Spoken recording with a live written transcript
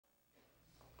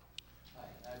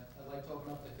to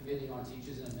open up the Committee on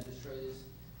Teachers and Administrators.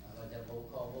 I'd like to have a roll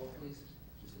call vote, please.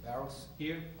 Mr. Barros?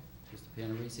 Here. Mr.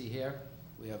 Panarisi here.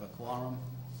 We have a quorum.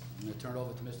 I'm going to turn it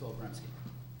over to Mr. Obremski.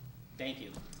 Thank you,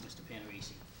 Mr.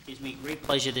 Panarisi. It gives me great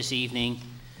pleasure this evening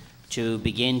to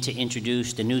begin to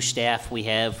introduce the new staff we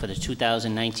have for the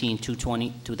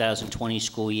 2019-2020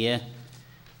 school year.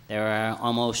 There are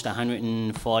almost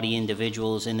 140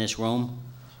 individuals in this room.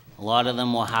 A lot of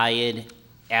them were hired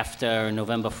after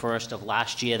November 1st of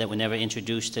last year that were never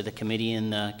introduced to the committee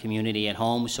and the community at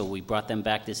home, so we brought them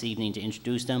back this evening to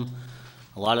introduce them.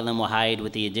 A lot of them were hired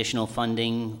with the additional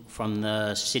funding from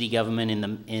the city government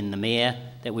and the mayor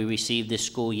that we received this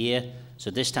school year.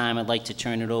 So this time I'd like to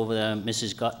turn it over to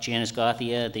Mrs. Janice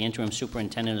Gauthier, the interim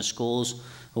superintendent of schools,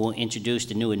 who will introduce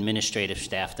the new administrative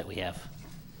staff that we have.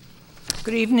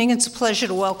 Good evening. It's a pleasure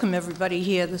to welcome everybody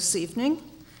here this evening.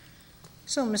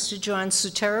 So, Mr. John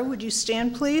Sutera, would you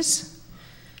stand, please?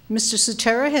 Mr.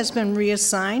 Sutera has been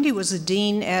reassigned. He was a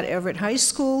dean at Everett High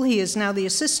School. He is now the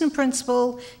assistant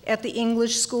principal at the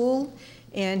English School,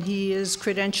 and he is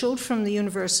credentialed from the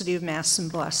University of Mass in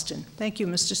Boston. Thank you,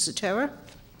 Mr. Sutera.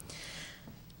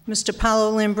 Mr.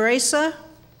 Paolo Lambresa,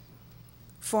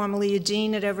 formerly a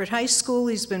dean at Everett High School.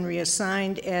 He's been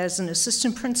reassigned as an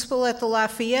assistant principal at the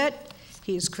Lafayette.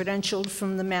 He is credentialed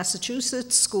from the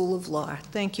Massachusetts School of Law.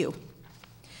 Thank you.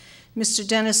 Mr.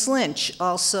 Dennis Lynch,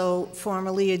 also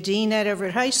formerly a dean at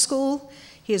Everett High School.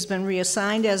 He has been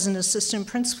reassigned as an assistant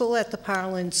principal at the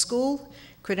Parlin School,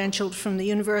 credentialed from the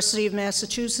University of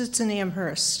Massachusetts in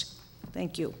Amherst.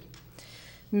 Thank you.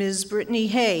 Ms. Brittany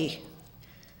Hay,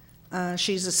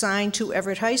 she's assigned to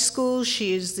Everett High School.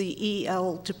 She is the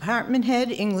EL department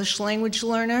head, English language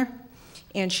learner,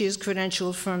 and she is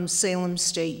credentialed from Salem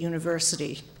State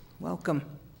University. Welcome.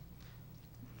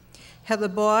 Heather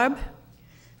Bobb.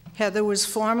 Heather was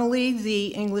formerly the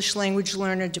English language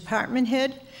learner department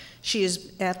head. She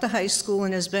is at the high school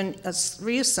and has been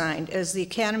reassigned as the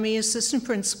Academy Assistant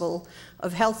Principal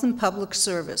of Health and Public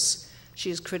Service.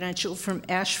 She is credentialed from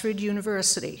Ashford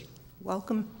University.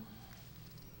 Welcome.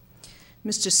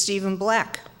 Mr. Stephen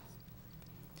Black,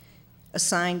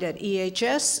 assigned at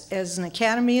EHS as an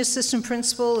Academy Assistant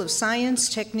Principal of Science,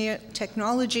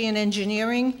 Technology, and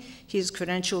Engineering. He is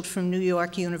credentialed from New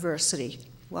York University.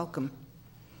 Welcome.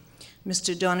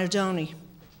 Mr. Donadoni.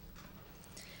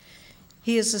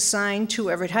 He is assigned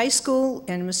to Everett High School,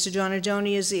 and Mr.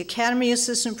 Donadoni is the Academy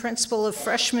Assistant Principal of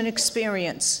Freshman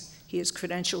Experience. He is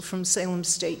credentialed from Salem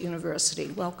State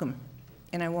University. Welcome.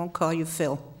 And I won't call you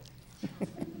Phil.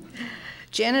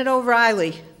 Janet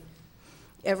O'Reilly,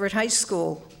 Everett High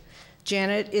School.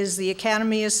 Janet is the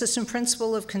Academy Assistant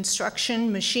Principal of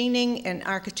Construction, Machining, and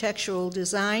Architectural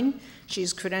Design.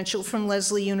 She's credentialed from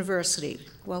Lesley University.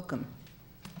 Welcome.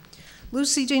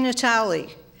 Lucy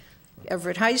DiNatale,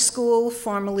 Everett High School,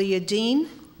 formerly a dean.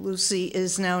 Lucy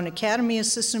is now an Academy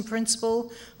Assistant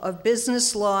Principal of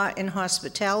Business, Law, and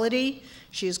Hospitality.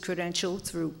 She is credentialed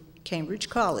through Cambridge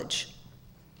College.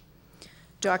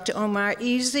 Dr. Omar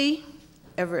Easy,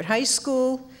 Everett High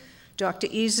School. Dr.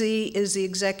 Easy is the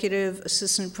Executive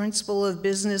Assistant Principal of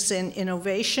Business and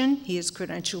Innovation. He is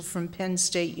credentialed from Penn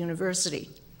State University.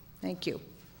 Thank you.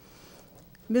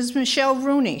 Ms. Michelle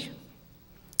Rooney,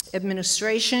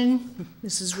 Administration.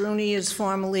 Mrs. Rooney is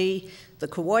formerly the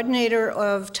coordinator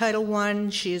of Title I.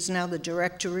 She is now the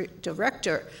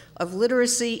Director of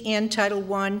Literacy and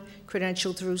Title I,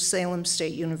 credentialed through Salem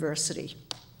State University.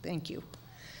 Thank you.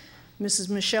 Mrs.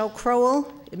 Michelle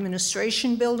Crowell,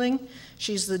 Administration Building.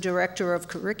 She's the Director of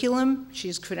Curriculum.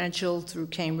 She's credentialed through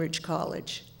Cambridge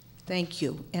College. Thank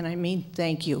you, and I mean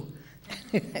thank you.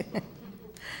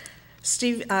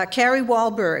 Carrie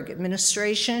Wahlberg,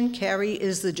 Administration. Carrie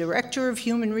is the Director of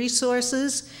Human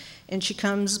Resources, and she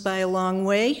comes by a long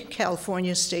way,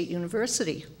 California State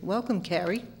University. Welcome,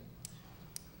 Carrie.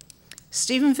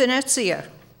 Stephen Venezia,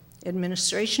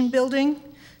 Administration Building.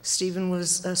 Stephen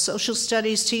was a social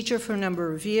studies teacher for a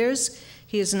number of years.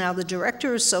 He is now the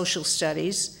Director of Social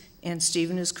Studies, and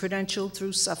Stephen is credentialed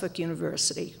through Suffolk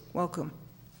University. Welcome.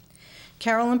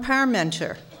 Carolyn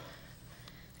Parmenter.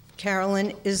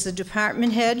 Carolyn is the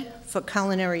department head for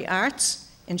culinary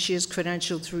arts, and she is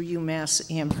credentialed through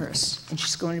UMass Amherst, and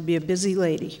she's going to be a busy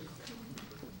lady.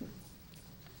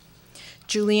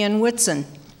 Julianne Whitson.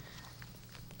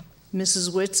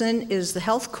 Mrs. Whitson is the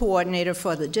health coordinator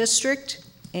for the district,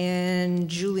 and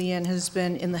Julianne has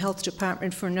been in the health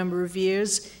department for a number of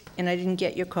years, and I didn't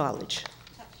get your college.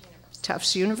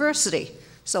 Tufts University.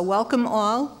 So welcome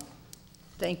all.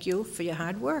 Thank you for your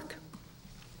hard work.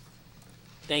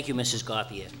 Thank you, Mrs.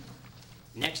 Gauthier.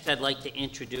 Next, I'd like to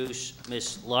introduce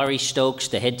Ms. Laurie Stokes,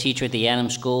 the head teacher at the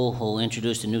Adams School, who will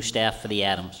introduce the new staff for the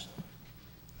Adams.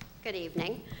 Good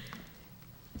evening.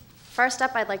 First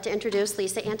up, I'd like to introduce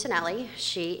Lisa Antonelli.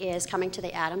 She is coming to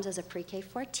the Adams as a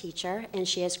pre-K-4 teacher, and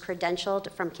she is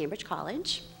credentialed from Cambridge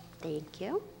College. Thank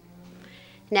you.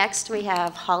 Next, we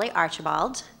have Holly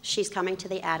Archibald. She's coming to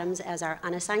the Adams as our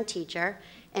unassigned teacher,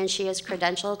 and she is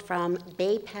credentialed from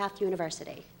Bay Path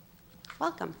University.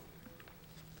 Welcome.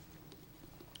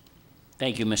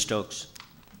 Thank you, Ms. Stokes.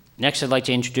 Next, I'd like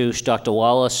to introduce Dr.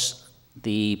 Wallace,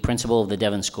 the principal of the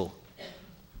Devon School.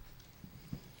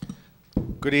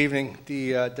 Good evening.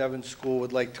 The Devon School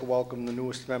would like to welcome the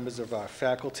newest members of our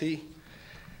faculty.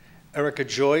 Erica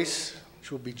Joyce, she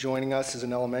will be joining us as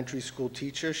an elementary school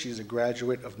teacher. She's a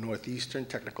graduate of Northeastern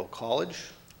Technical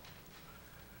College.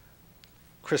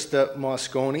 Krista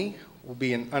Mosconi will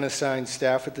be an unassigned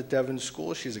staff at the Devon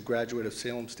School. She's a graduate of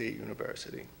Salem State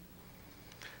University.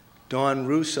 Dawn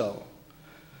Russo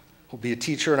will be a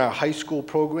teacher in our high school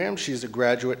program. She's a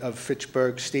graduate of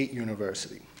Fitchburg State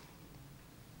University.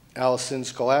 Allison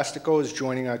Scolastico is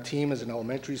joining our team as an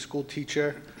elementary school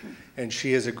teacher, and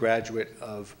she is a graduate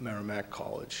of Merrimack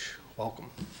College. Welcome.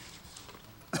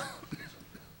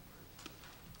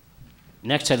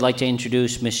 Next, I'd like to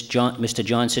introduce Mr.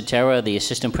 John Sotera, the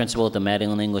assistant principal at the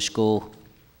Madeline English School.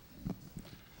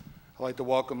 I'd like to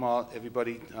welcome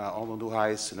everybody, all the new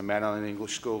hires in the Madeline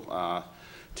English School.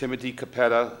 Timothy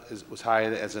Capetta was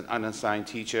hired as an unassigned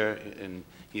teacher, and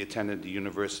he attended the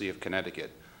University of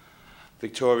Connecticut.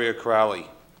 Victoria Crowley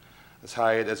was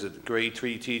hired as a grade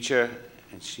 3 teacher,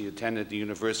 and she attended the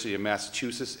University of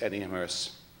Massachusetts at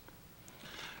Amherst.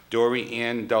 Dory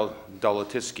Ann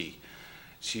Dolatiski,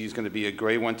 she's going to be a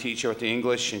grade 1 teacher at the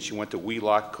English, and she went to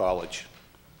Wheelock College.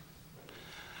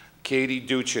 Katie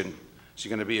Duchin, she's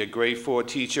going to be a grade 4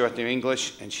 teacher at the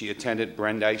English, and she attended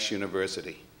Brandeis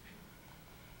University.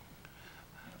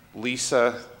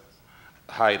 Lisa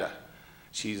Hyder,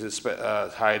 she's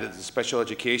hired as a special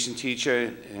education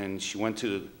teacher, and she went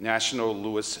to National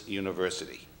Louis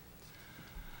University.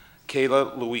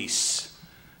 Kayla Luis,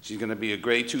 she's going to be a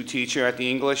grade 2 teacher at the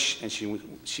English, and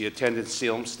she attended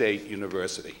Salem State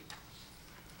University.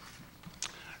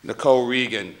 Nicole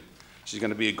Regan, she's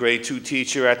going to be a grade 2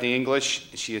 teacher at the English,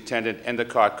 and she attended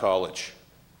Endicott College.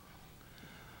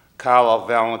 Carla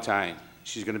Valentine,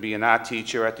 she's going to be an art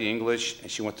teacher at the English, and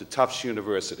she went to Tufts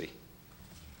University.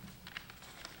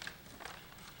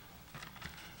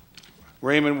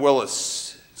 Raymond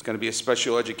Willis is going to be a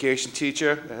special education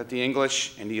teacher at the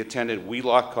English, and he attended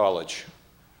Wheelock College.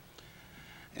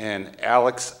 And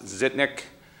Alex Zitnik,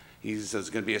 he's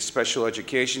going to be a special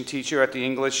education teacher at the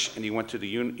English, and he went to the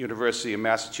University of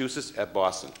Massachusetts at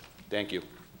Boston. Thank you.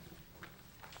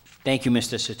 Thank you,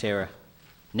 Mr. Sotera.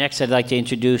 Next, I'd like to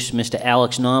introduce Mr.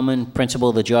 Alex Norman, principal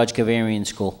of the George Kavarian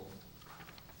School.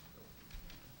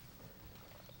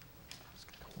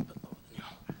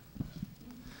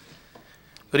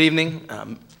 Good evening.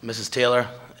 Mrs. Taylor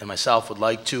and myself would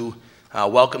like to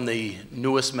welcome the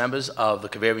newest members of the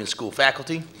Kavarian School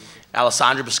faculty.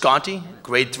 Alessandra Visconti,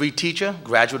 grade 3 teacher,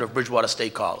 graduate of Bridgewater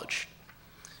State College.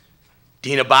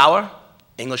 Dina Bauer,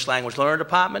 English Language Learner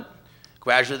Department,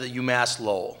 graduate at UMass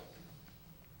Lowell.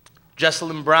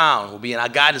 Jessalyn Brown will be in our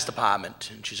guidance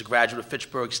department, and she's a graduate of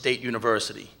Fitchburg State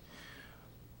University.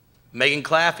 Megan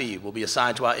Claffey will be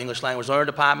assigned to our English Language Learner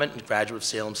Department and graduate of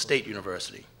Salem State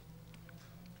University.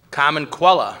 Carmen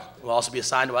Quella will also be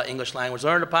assigned to our English Language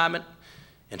Learner Department,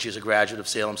 and she's a graduate of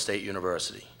Salem State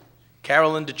University.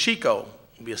 Carolyn DeChico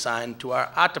will be assigned to our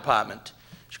Art Department.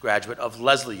 She's a graduate of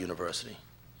Lesley University.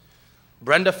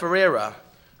 Brenda Ferreira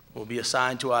will be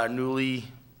assigned to our newly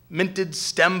minted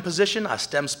STEM position, our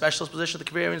STEM specialist position at the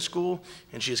Kavarian School,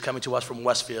 and she is coming to us from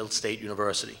Westfield State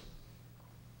University.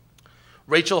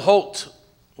 Rachel Holt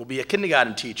will be a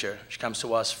kindergarten teacher. She comes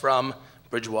to us from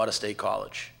Bridgewater State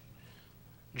College.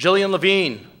 Jillian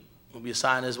Levine will be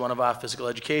assigned as one of our physical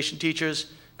education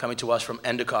teachers, coming to us from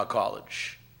Endicott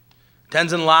College.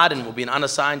 Tenzin Laden will be an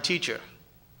unassigned teacher.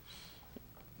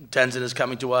 Tenzin is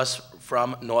coming to us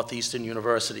from Northeastern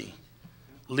University.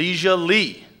 Leisha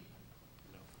Lee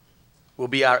will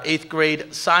be our 8th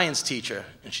grade science teacher,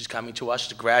 and she's coming to us.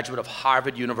 She's a graduate of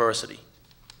Harvard University.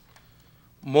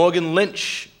 Morgan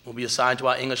Lynch will be assigned to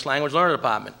our English Language Learner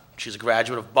Department. She's a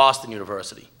graduate of Boston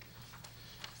University.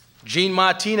 Jean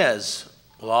Martinez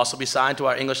will also be assigned to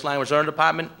our English Language Learner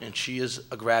Department, and she is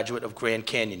a graduate of Grand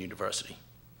Canyon University.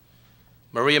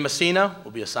 Maria Messina will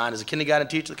be assigned as a kindergarten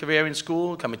teacher at the Kavarian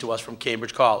School, coming to us from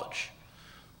Cambridge College.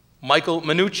 Michael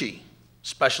Minucci,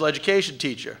 special education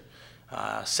teacher,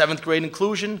 7th grade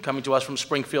inclusion, coming to us from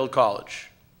Springfield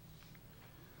College.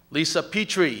 Lisa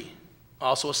Petrie,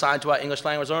 also assigned to our English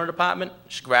Language Learner Department.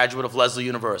 She's a graduate of Lesley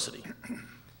University.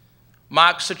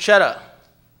 Mark Sacchetta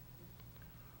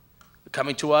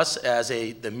Coming to us as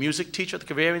the music teacher at the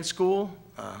Cavarian School,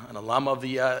 an alum of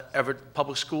the Everett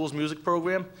Public Schools music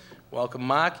program. Welcome,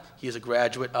 Mark. He is a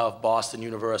graduate of Boston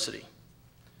University.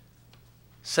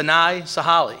 Sanai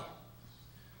Sahali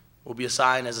will be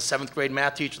assigned as a 7th grade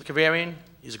math teacher at the Cavarian.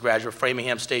 He's a graduate of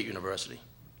Framingham State University.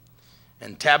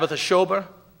 And Tabitha Schober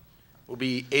will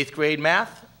be 8th grade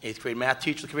math teacher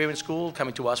at the Cavarian School,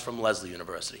 coming to us from Lesley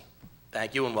University.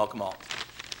 Thank you and welcome all.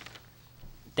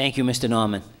 Thank you, Mr.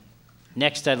 Norman.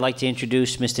 Next, I'd like to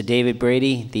introduce Mr. David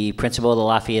Brady, the principal of the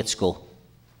Lafayette School.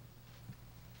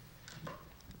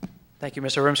 Thank you,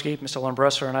 Mr. Rimsky. Mr.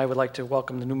 Lombroso and I would like to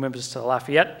welcome the new members to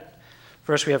Lafayette.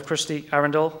 First, we have Christy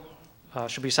Arundel.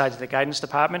 She'll be assigned to the guidance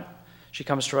department. She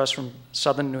comes to us from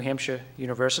Southern New Hampshire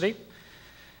University.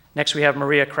 Next, we have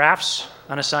Maria Crafts,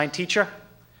 unassigned teacher.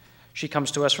 She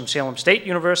comes to us from Salem State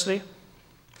University.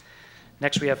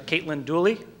 Next, we have Caitlin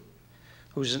Dooley,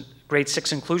 who's a grade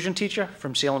 6 inclusion teacher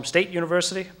from Salem State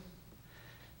University.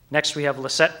 Next, we have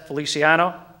Lisette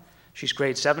Feliciano. She's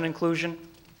grade 7 inclusion,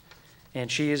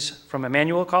 and she is from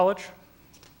Emmanuel College.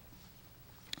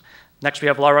 Next, we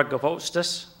have Laura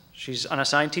Gavostis. She's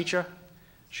unassigned teacher.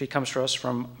 She comes to us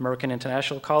from American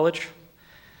International College.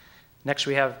 Next,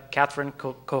 we have Catherine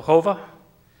Kohova.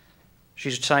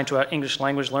 She's assigned to our English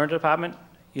Language Learner Department,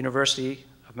 University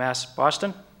of Mass,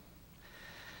 Boston.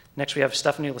 Next, we have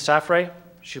Stephanie Lasafre.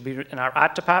 She'll be in our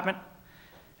art department.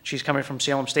 She's coming from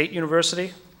Salem State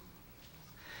University.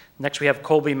 Next, we have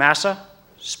Colby Massa,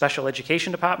 Special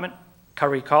Education Department,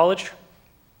 Curry College.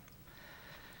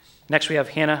 Next, we have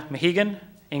Hannah Mahegan,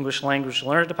 English Language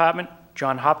Learner Department,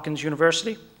 Johns Hopkins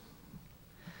University.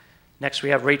 Next, we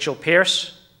have Rachel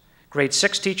Pierce, grade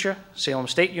 6 teacher, Salem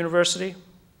State University.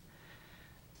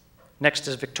 Next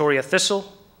is Victoria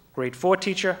Thistle, grade 4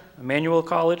 teacher, Emmanuel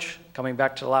College, coming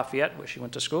back to Lafayette, where she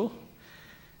went to school,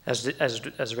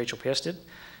 as Rachel Pierce did.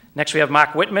 Next, we have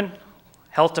Mark Whitman,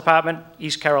 Health Department,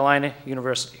 East Carolina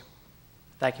University.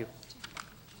 Thank you.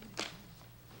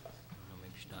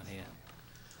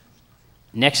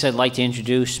 Next, I'd like to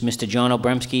introduce Mr. John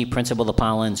Obremski, principal of the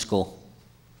Powell School.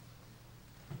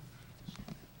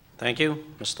 Thank you.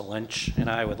 Mr. Lynch and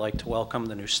I would like to welcome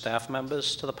the new staff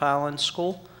members to the Powell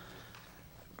School.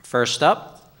 First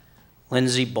up,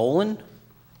 Lindsay Boland,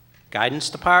 Guidance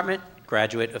Department,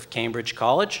 graduate of Cambridge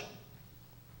College.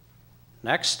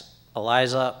 Next,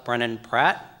 Eliza Brennan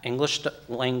Pratt, English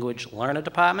Language Learner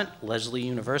Department, Lesley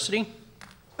University.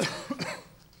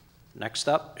 Next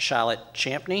up, Charlotte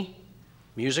Champney,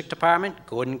 Music Department,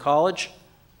 Gordon College.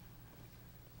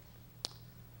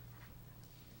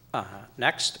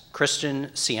 Next, Kristen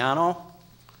Ciano,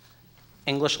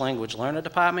 English Language Learner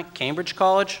Department, Cambridge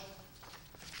College.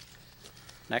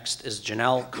 Next is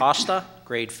Janelle Costa,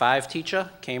 grade 5 teacher,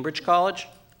 Cambridge College.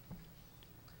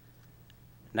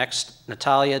 Next,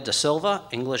 Natalia Da Silva,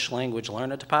 English Language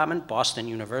Learner Department, Boston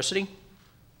University.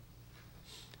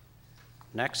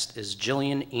 Next is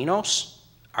Jillian Enos,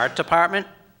 Art Department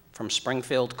from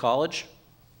Springfield College.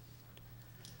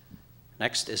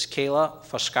 Next is Kayla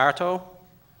Foscarto,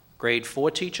 grade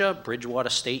 4 teacher, Bridgewater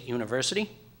State University.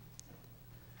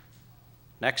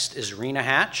 Next is Rena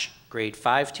Hatch, grade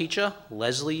 5 teacher,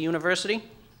 Lesley University.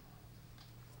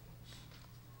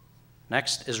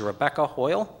 Next is Rebecca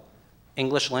Hoyle,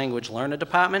 English Language Learner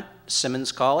Department,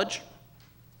 Simmons College.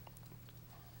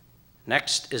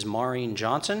 Next is Maureen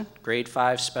Johnson, grade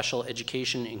 5 Special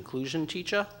Education Inclusion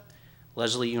teacher,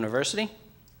 Lesley University.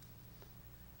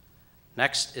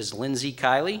 Next is Lindsay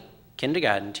Kiley,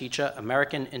 kindergarten teacher,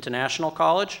 American International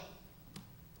College.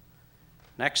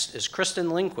 Next is Kristen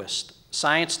Lindquist,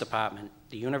 Science Department,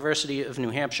 the University of New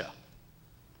Hampshire.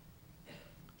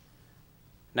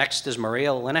 Next is Maria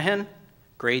Linehan,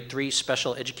 grade 3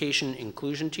 Special Education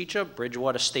Inclusion teacher,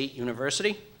 Bridgewater State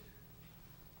University.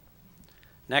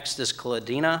 Next is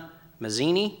Claudina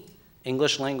Mazzini,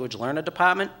 English Language Learner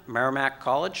Department, Merrimack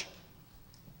College.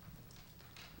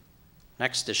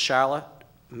 Next is Charlotte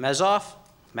Mezoff,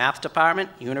 Math Department,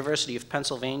 University of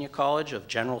Pennsylvania College of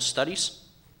General Studies.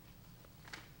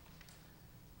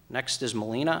 Next is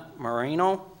Melina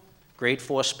Moreno, grade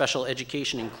 4 Special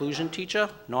Education Inclusion teacher,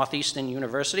 Northeastern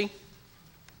University.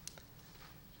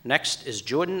 Next is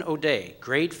Jordan O'Day,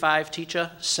 grade 5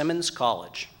 teacher, Simmons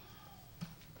College.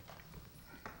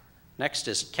 Next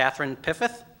is Catherine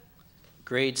Piffith,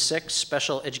 grade 6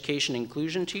 Special Education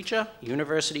Inclusion teacher,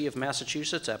 University of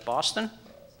Massachusetts at Boston.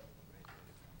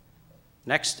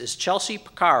 Next is Chelsea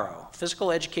Picaro,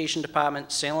 Physical Education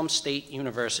Department, Salem State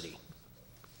University.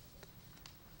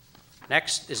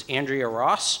 Next is Andrea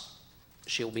Ross.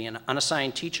 She'll be an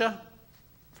unassigned teacher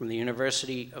from the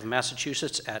University of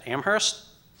Massachusetts at Amherst.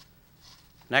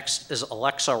 Next is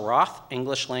Alexa Roth,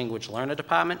 English Language Learner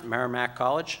Department, Merrimack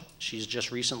College. She's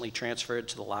just recently transferred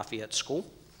to the Lafayette School.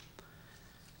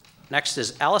 Next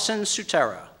is Allison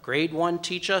Sutera, Grade 1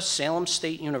 teacher, Salem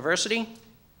State University.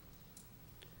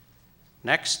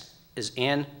 Next is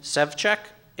Ann Sevchek,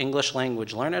 English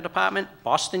Language Learner Department,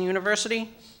 Boston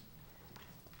University.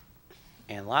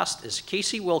 And last is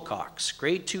Casey Wilcox,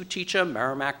 Grade 2 teacher,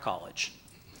 Merrimack College.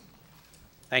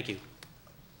 Thank you.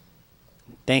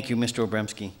 Thank you, Mr.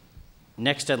 Obremski.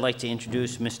 Next, I'd like to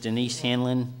introduce Ms. Denise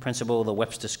Hanlon, principal of the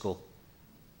Webster School.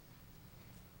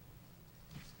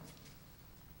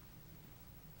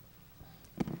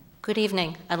 Good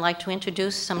evening. I'd like to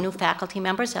introduce some new faculty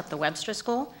members at the Webster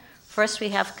School. First, we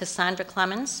have Cassandra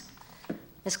Clemens.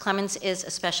 Ms. Clemens is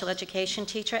a special education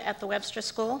teacher at the Webster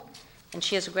School, and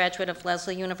she is a graduate of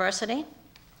Lesley University.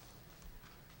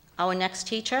 Our next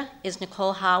teacher is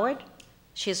Nicole Howard.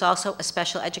 She is also a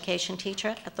special education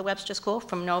teacher at the Webster School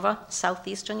from Nova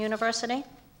Southeastern University.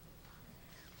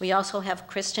 We also have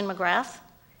Kristen McGrath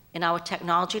in our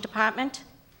technology department,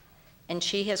 and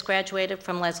she has graduated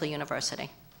from Lesley University.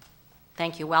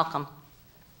 Thank you. Welcome.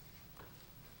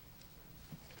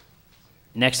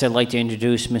 Next, I'd like to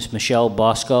introduce Ms. Michelle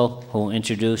Bosco, who will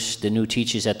introduce the new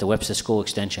teachers at the Webster School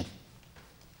Extension.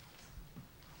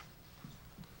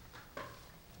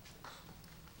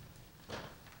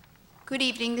 Good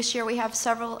evening. This year we have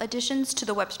several additions to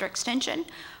the Webster Extension.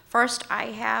 First, I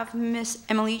have Miss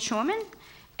Emily Schorman.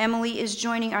 Emily is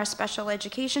joining our special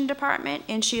education department,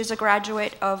 and she is a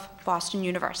graduate of Boston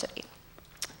University.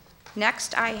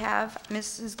 Next, I have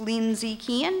Mrs. Lindsay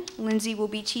Kean. Lindsay will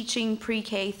be teaching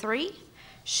pre-K 3.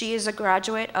 She is a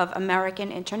graduate of American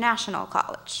International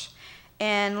College.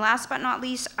 And last but not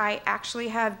least, I actually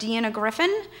have Deanna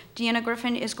Griffin. Deanna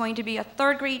Griffin is going to be a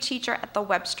third grade teacher at the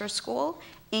Webster School,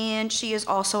 and she is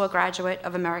also a graduate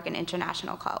of American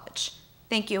International College.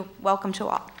 Thank you. Welcome to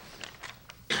all.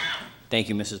 Thank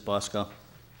you, Mrs. Bosco.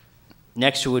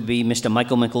 Next would be Mr.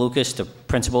 Michael McLucas, the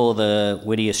principal of the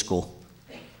Whittier School.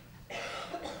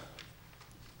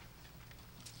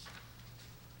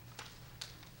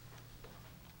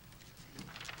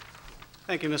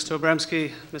 Thank you, Mr.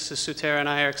 Obremski. Mrs. Sutera and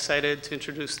I are excited to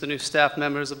introduce the new staff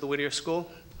members of the Whittier School.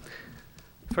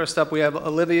 First up, we have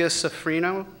Olivia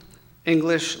Sofrino,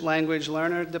 English Language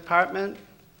Learner Department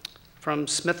from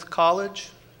Smith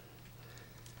College.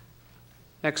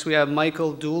 Next, we have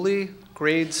Michael Dooley,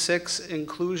 Grade 6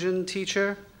 Inclusion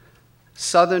Teacher,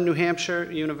 Southern New Hampshire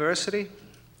University.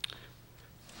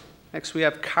 Next, we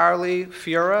have Carly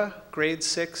Fiora, Grade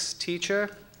 6 Teacher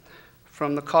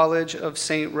from the College of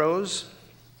St. Rose.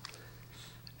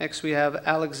 Next, we have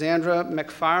Alexandra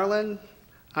McFarland,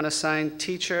 unassigned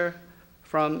teacher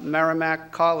from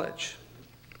Merrimack College.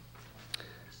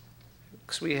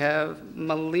 Next, we have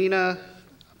Kayla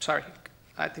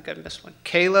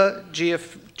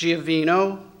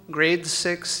Giovino, grade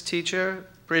 6 teacher,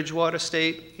 Bridgewater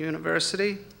State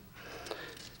University.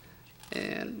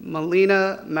 And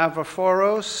Melina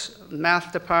Mavroforos,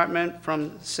 math department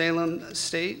from Salem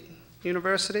State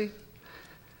University.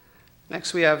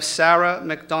 Next, we have Sarah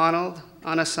McDonald,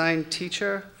 unassigned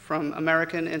teacher from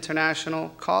American International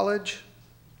College.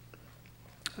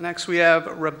 Next, we have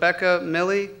Rebecca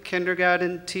Milley,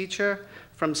 kindergarten teacher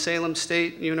from Salem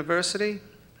State University.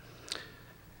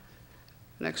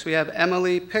 Next, we have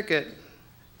Emily Pickett,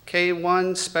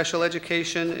 K-1 special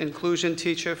education inclusion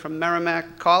teacher from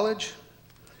Merrimack College.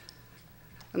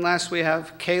 And last, we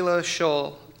have Kayla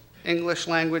Scholl, English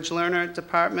language learner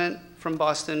department from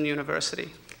Boston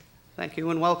University. Thank you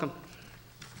and welcome.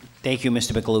 Thank you,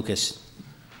 Mr. McLucas.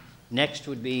 Next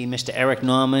would be Mr. Eric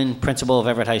Norman, principal of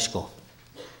Everett High School.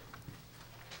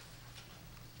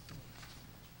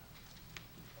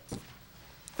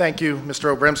 Thank you,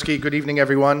 Mr. Obremski. Good evening,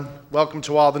 everyone. Welcome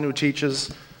to all the new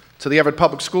teachers, to the Everett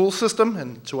Public School System,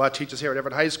 and to our teachers here at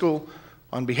Everett High School.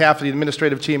 On behalf of the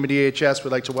administrative team at EHS,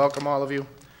 we'd like to welcome all of you.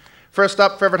 First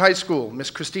up for Everett High School,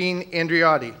 Ms. Christine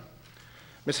Andriotti.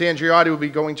 Ms. Andriotti will be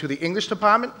going to the English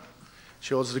department.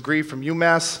 She holds a degree from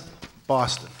UMass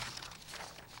Boston.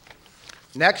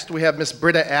 Next, we have Ms.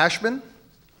 Britta Ashman.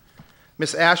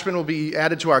 Ms. Ashman will be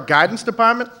added to our guidance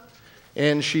department,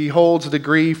 and she holds a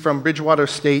degree from Bridgewater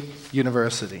State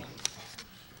University.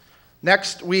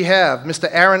 Next, we have Mr.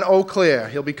 Aaron O'Clair.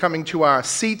 He'll be coming to our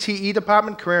CTE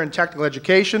department, Career and Technical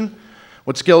Education,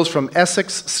 with skills from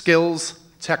Essex Skills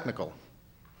Technical.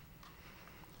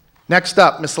 Next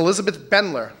up, Ms. Elizabeth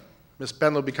Bendler. Ms.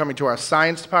 Bendler will be coming to our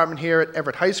science department here at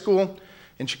Everett High School,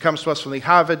 and she comes to us from the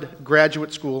Harvard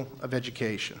Graduate School of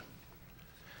Education.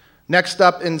 Next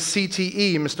up in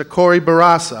CTE, Mr. Corey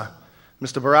Barassa.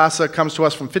 Mr. Barassa comes to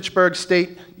us from Fitchburg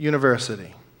State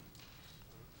University.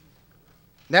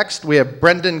 Next, we have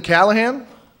Brendan Callahan.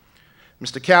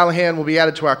 Mr. Callahan will be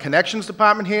added to our Connections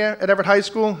Department here at Everett High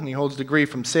School, and he holds a degree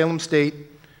from Salem State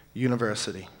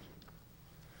University.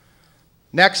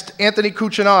 Next, Anthony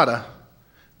Cucinotta.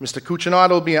 Mr.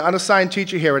 Cucinotta will be an unassigned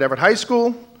teacher here at Everett High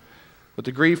School with a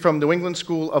degree from New England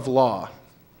School of Law.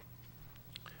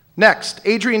 Next,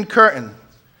 Adrian Curtin.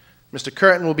 Mr.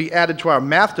 Curtin will be added to our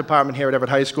Math Department here at Everett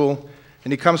High School,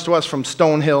 and he comes to us from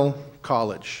Stonehill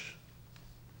College.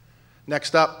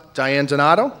 Next up, Diane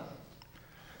Donato.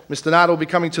 Ms. Donato will be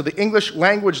coming to the English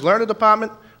Language Learner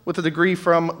Department with a degree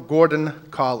from Gordon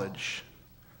College.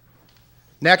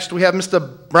 Next, we have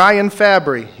Mr. Brian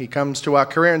Fabry. He comes to our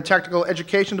Career and Technical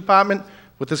Education Department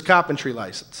with his carpentry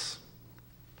license.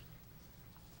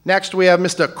 Next, we have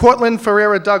Mr. Cortland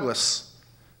Ferreira Douglas.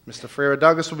 Mr. Ferreira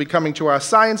Douglas will be coming to our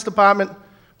Science Department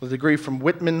with a degree from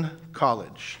Whitman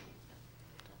College.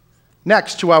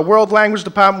 Next, to our World Language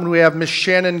Department, we have Ms.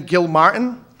 Shannon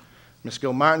Gill-Martin. Ms.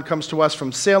 Gill-Martin comes to us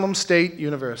from Salem State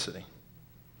University.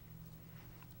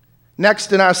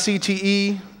 Next, in our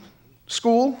CTE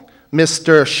school,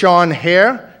 Mr. Sean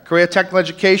Hare, Career Technical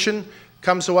Education,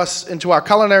 comes to us into our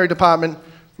Culinary Department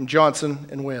from Johnson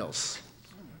and Wales.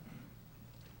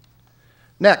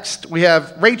 Next, we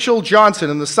have Rachel Johnson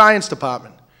in the Science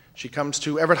Department. She comes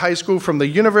to Everett High School from the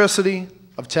University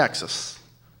of Texas.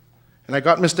 And I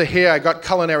got Mr. Hare, I got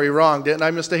Culinary wrong, didn't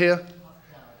I, Mr. Hare?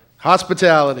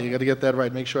 Hospitality, you got to get that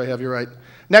right, make sure I have you right.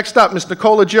 Next up, Ms.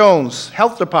 Nicola Jones,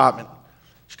 Health Department.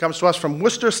 She comes to us from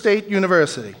Worcester State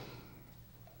University.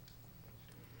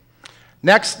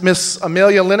 Next, Ms.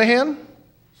 Amelia Linehan.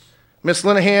 Ms.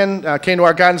 Linehan came to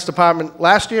our Guidance Department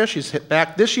last year. She's hit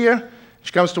back this year.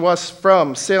 She comes to us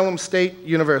from Salem State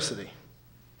University.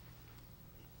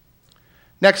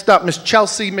 Next up, Ms.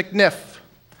 Chelsea McNiff.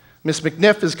 Ms.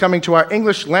 McNiff is coming to our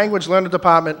English Language Learner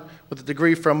Department with a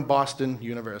degree from Boston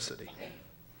University.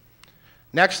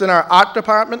 Next, in our Art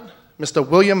Department, Mr.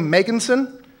 William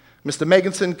Meganson. Mr.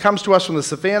 Meganson comes to us from the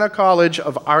Savannah College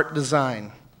of Art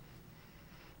Design.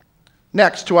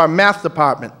 Next, to our Math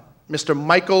Department, Mr.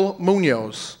 Michael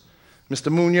Munoz.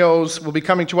 Mr. Munoz will be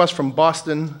coming to us from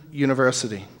Boston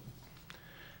University.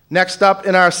 Next up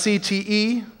in our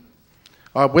CTE,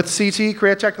 with CTE,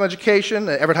 Career Technical Education,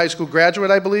 Everett High School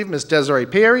graduate, I believe, Ms. Desiree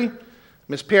Perry.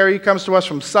 Ms. Perry comes to us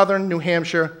from Southern New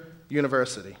Hampshire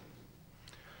University.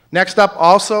 Next up,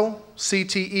 also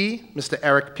CTE, Mr.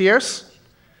 Eric Pierce.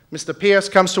 Mr. Pierce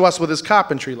comes to us with his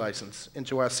carpentry license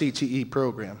into our CTE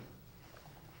program.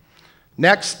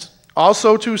 Next,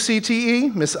 also to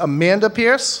CTE, Ms. Amanda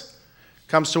Pierce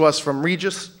comes to us from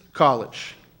Regis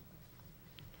College.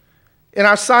 In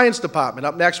our Science Department,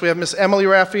 up next we have Ms. Emily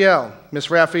Raphael. Ms.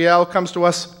 Raphael comes to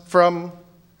us from, I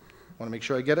want to make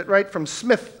sure I get it right, from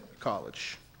Smith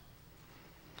College.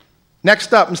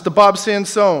 Next up, Mr. Bob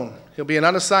Sansone. He'll be an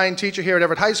unassigned teacher here at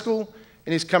Everett High School,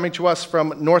 and he's coming to us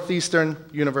from Northeastern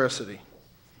University.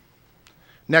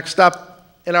 Next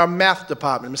up, in our Math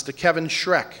Department, Mr. Kevin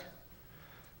Schreck.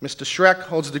 Mr. Schreck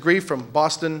holds a degree from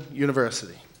Boston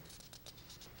University.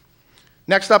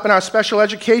 Next up in our Special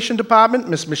Education Department,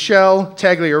 Ms. Michelle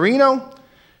Tagliarino.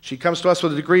 She comes to us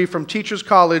with a degree from Teachers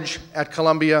College at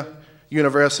Columbia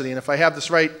University. And if I have this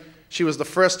right, she was the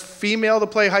first female to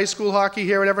play high school hockey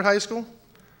here at Everett High School.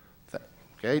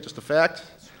 Okay, just a fact.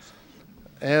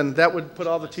 And that would put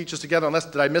all the teachers together, unless,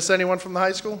 did I miss anyone from the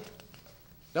high school?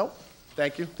 No?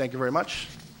 Thank you. Thank you very much.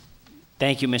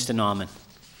 Thank you, Mr. Norman.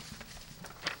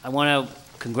 I want to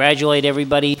congratulate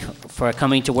everybody for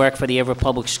coming to work for the Everett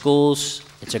Public Schools.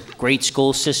 It's a great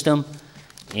school system.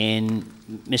 And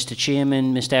Mr.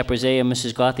 Chairman, Mr. Aprizea,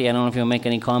 Mrs. Gothi, I don't know if you'll make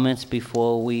any comments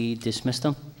before we dismiss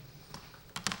them?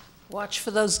 Watch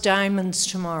for those diamonds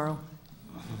tomorrow.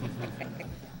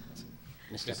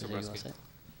 Mr. Aprizea,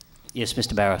 yes,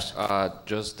 Mr. Barros.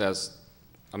 Just as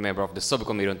a member of the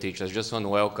subcommittee on teachers, I just want to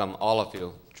welcome all of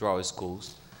you to our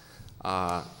schools.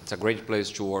 It's a great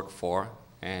place to work for,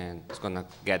 and it's going to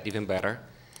get even better.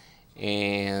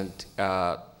 And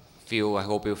I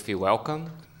hope you feel welcome.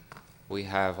 We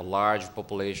have a large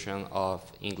population of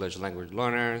English language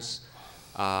learners,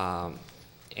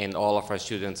 and all of our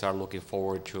students are looking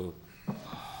forward to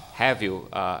have you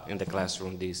in the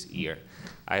classroom this year.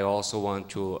 I also want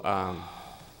to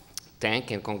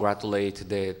thank and congratulate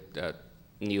the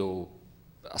new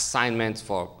assignments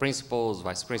for principals,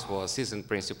 vice principals, assistant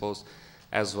principals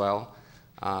as well.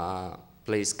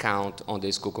 Please count on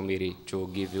the school committee to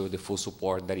give you the full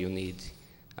support that you need,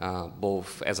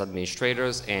 both as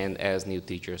administrators and as new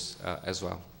teachers as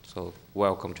well. So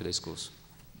welcome to the schools.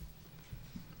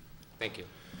 Thank you.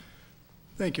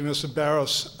 Thank you, Mr.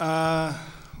 Barros.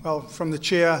 Well, from the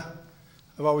chair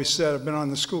I've always said I've been on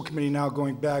the school committee now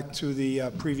going back to the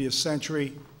previous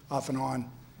century, off and on.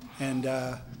 And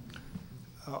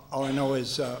all I know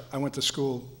is I went to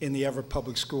school in the Everett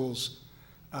Public Schools,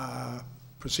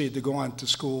 proceeded to go on to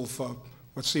school for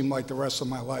what seemed like the rest of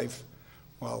my life,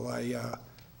 while I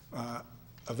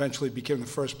eventually became the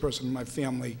first person in my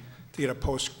family to get a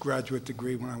postgraduate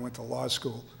degree when I went to law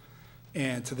school.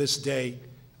 And to this day,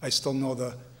 I still know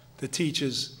the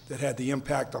teachers that had the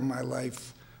impact on my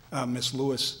life. Miss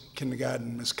Lewis,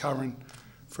 kindergarten, Miss Curran,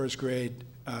 first grade,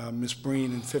 Miss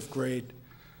Breen in fifth grade.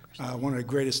 One of the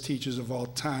greatest teachers of all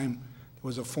time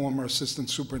was a former assistant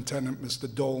superintendent, Mr.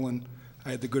 Dolan.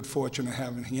 I had the good fortune of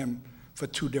having him for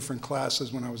 2 different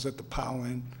classes when I was at the Powell.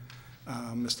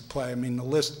 Mr. Play, I mean, the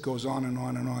list goes on and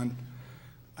on and on.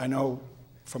 I know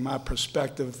from our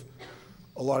perspective,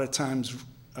 a lot of times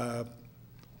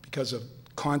because of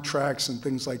contracts and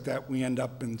things like that, we end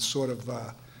up in sort of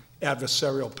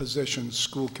adversarial positions,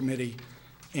 school committee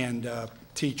and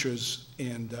teachers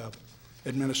and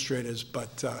administrators,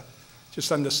 but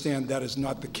just understand that is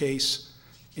not the case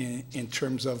in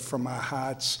terms of from our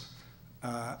hearts.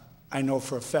 I know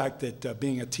for a fact that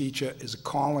being a teacher is a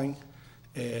calling.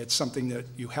 It's something that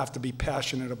you have to be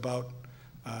passionate about.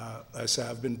 Like I say,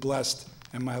 I've been blessed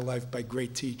in my life by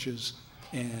great teachers,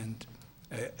 and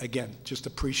again, just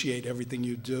appreciate everything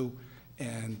you do.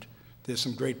 And there's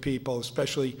some great people,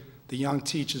 especially the young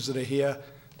teachers that are here.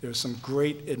 There's some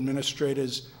great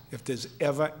administrators. If there's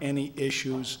ever any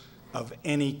issues of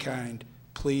any kind,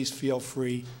 please feel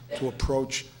free to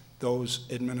approach those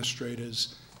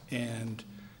administrators. And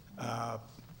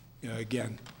you know,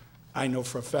 again, I know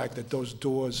for a fact that those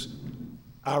doors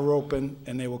are open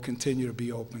and they will continue to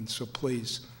be open. So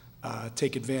please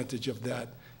take advantage of that.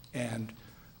 And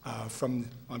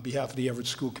on behalf of the Everett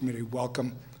School Committee,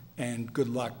 welcome and good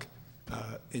luck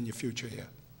in your future here.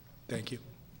 Thank you.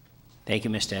 Thank you,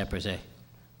 Mr. Epperse.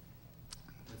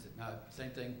 That's it. No, same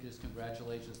thing, just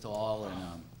congratulations to all,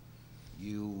 and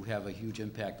you have a huge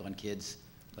impact on kids.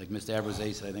 Like Mr.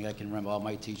 Abraze said, I think I can remember all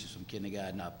my teachers from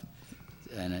kindergarten up.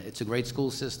 And it's a great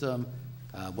school system.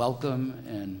 Welcome,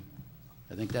 and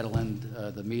I think that'll end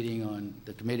the meeting on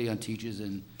the Committee on Teachers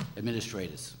and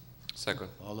Administrators. Second.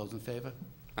 All those in favor?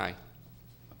 Aye.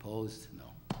 Opposed?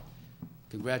 No.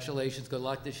 Congratulations. Good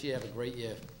luck this year. Have a great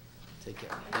year. Take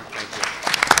care. Thank you.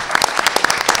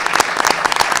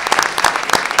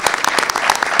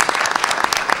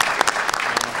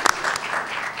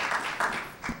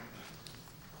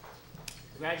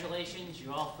 Congratulations,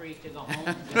 you're all free to go home.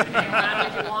 You can hang around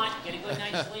if you want, get a good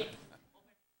night's sleep.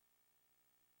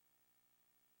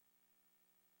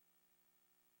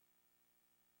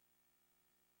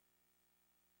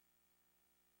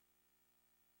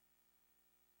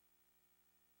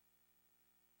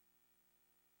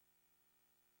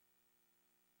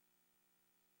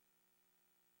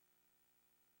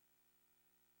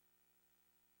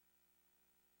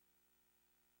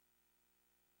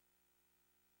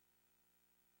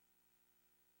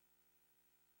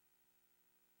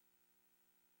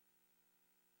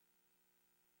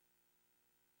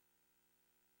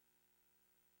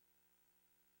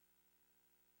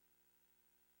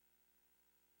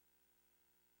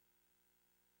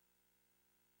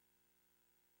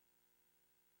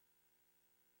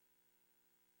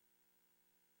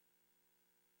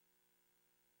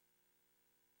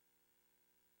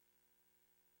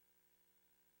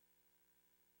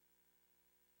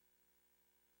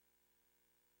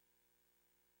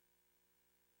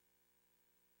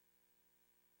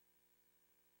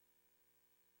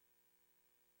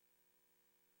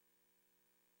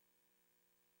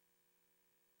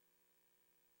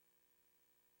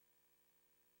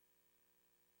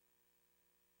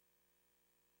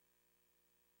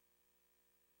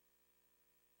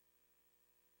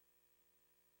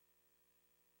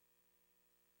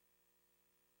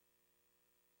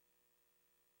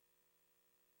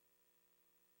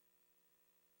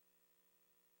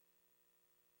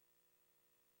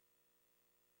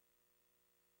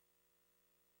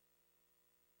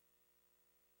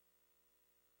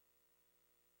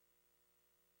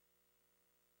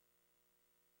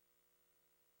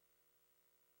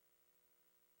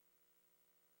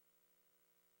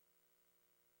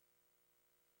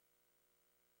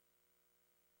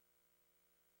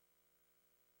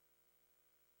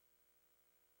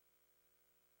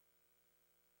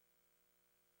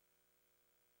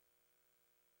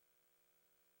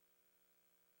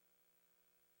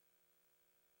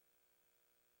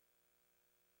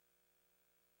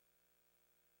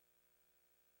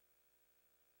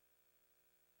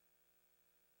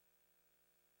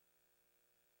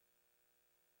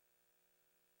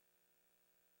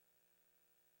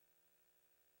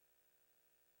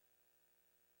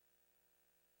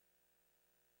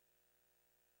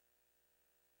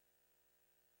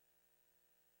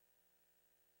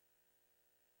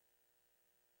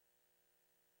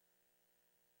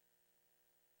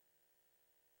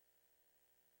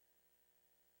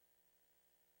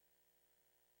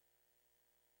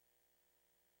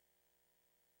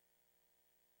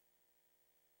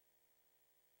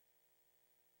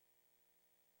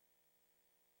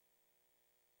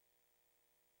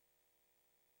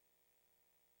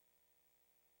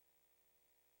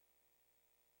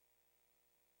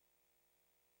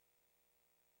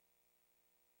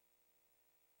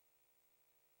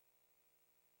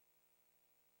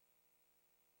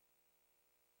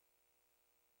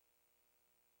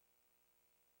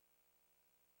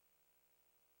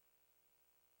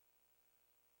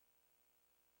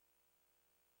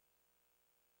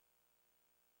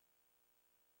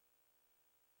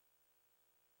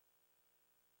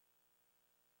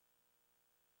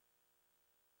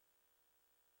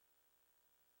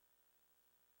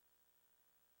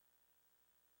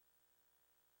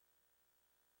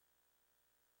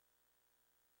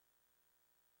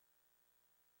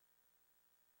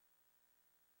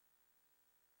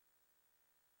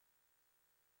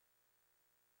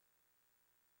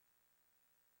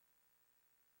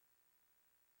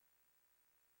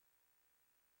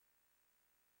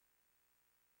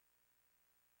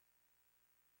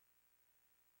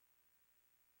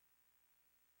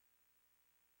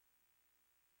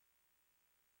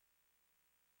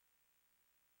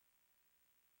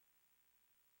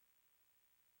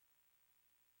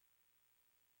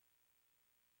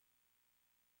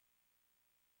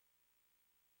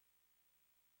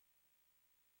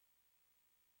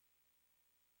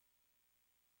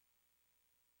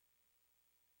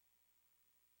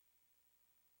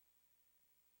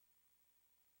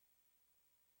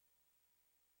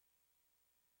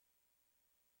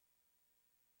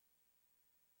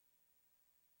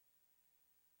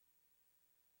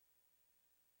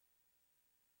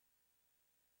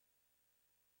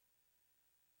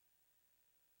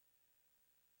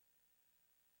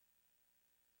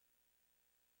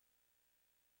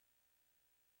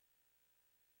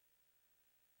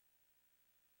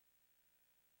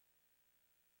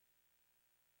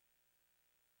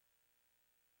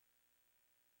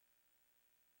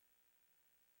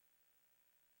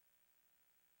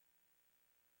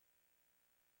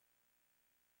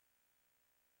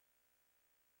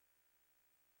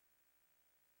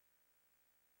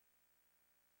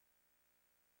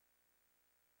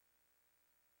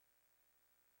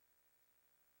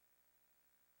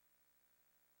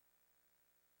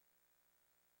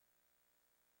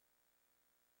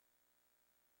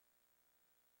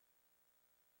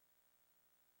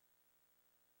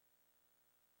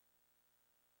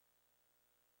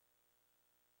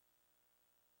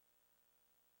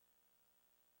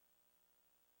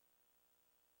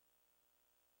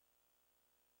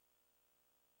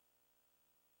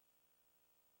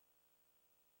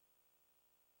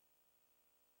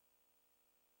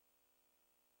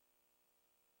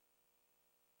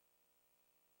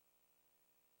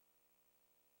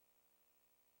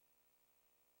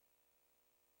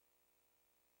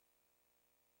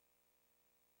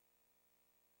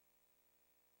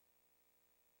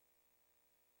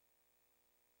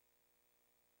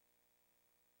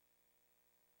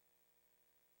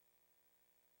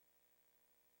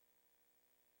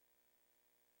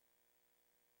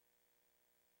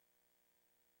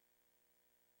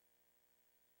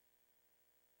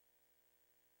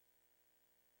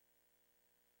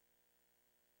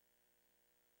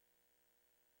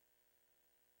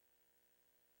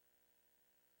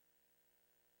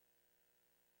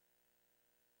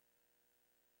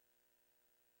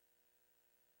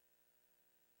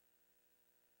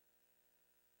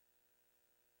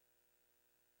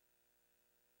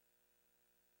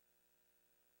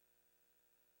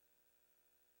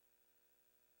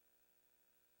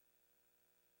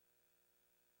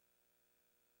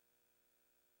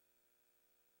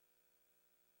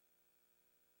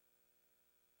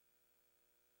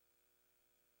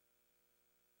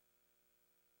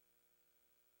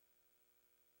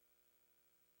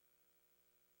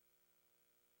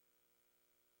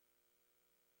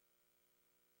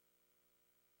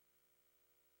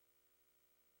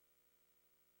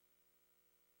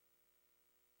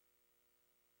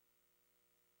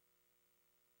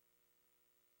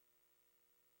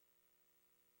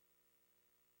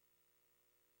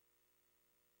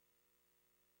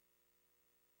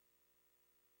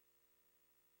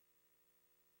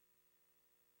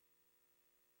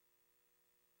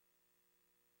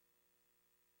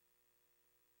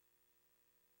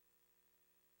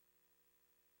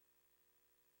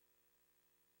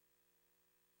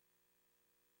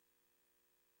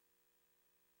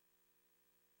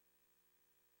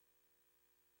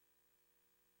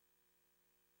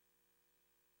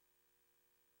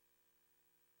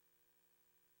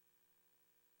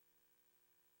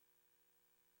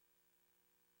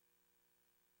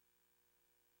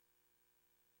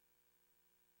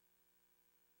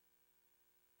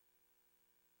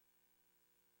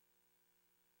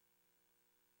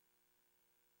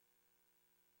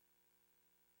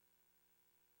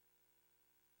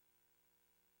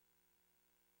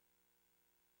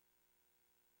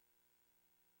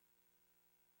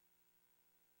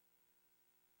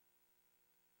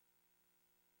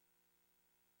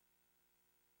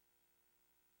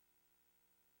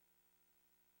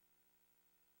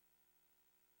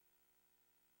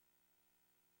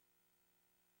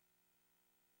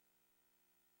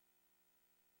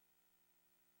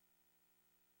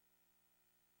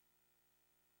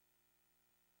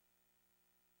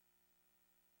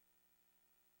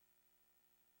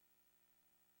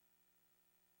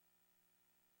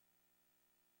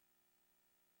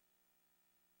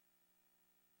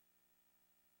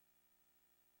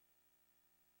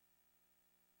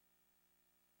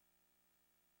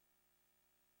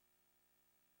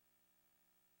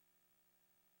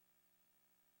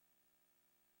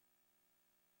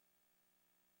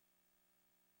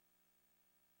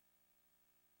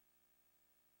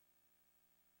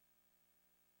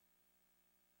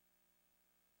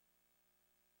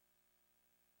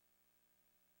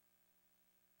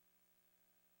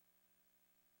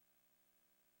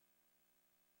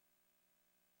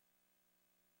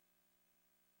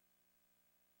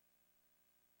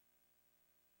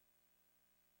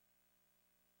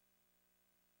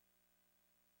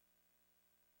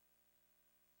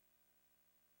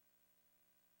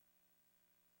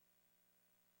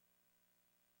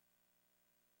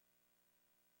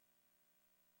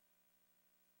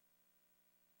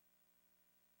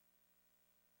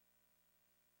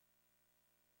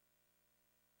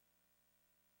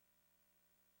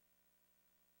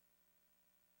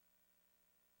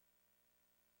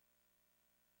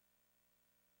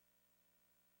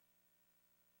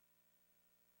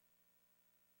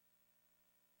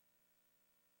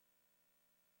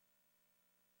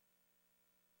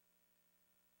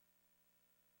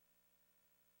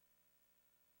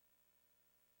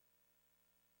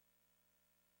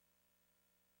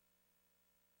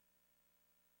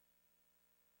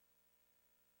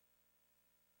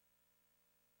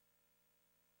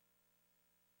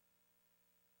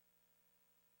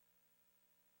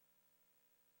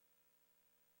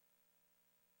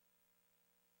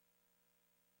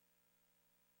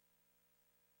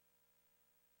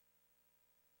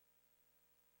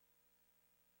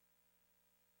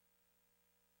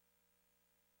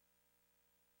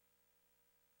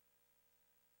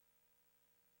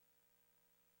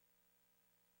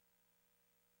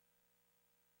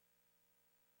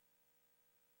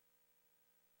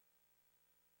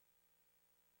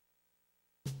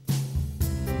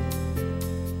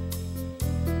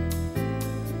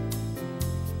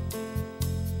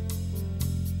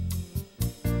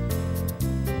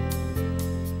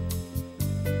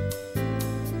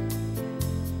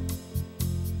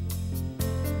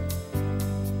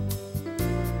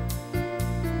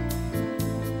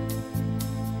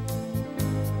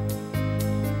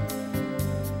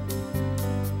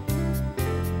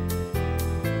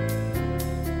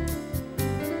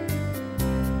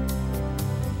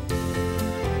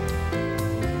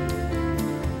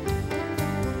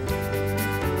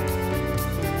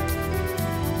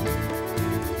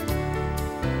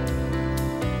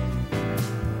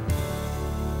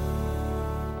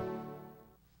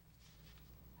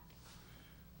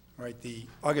 All right, the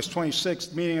August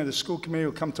 26th meeting of the school committee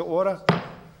will come to order.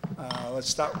 Let's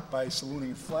start by saluting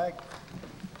the flag.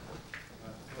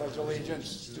 Pledge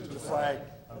allegiance to the flag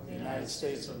of the United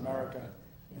States of America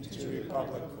and to the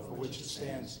republic for which it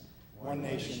stands, one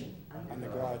nation, under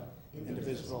God,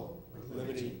 indivisible, with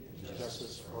liberty and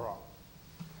justice for all.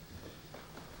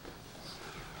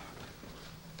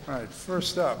 All right,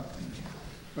 first up,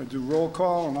 I'm going to do roll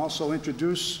call and also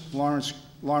introduce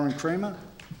Lauren Kramer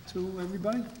to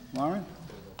everybody. Lauren?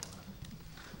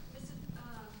 Mrs.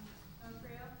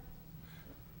 Creo?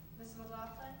 Mrs.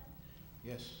 McLaughlin?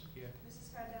 Yes, here. Mrs.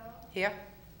 Cardello? Here.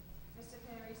 Mr.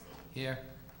 Panarisi? Here.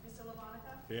 Mr.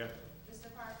 LaMonica? Here.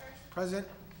 Mr. Parker? Present.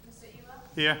 Mr. Ela?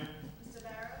 Here. Mr.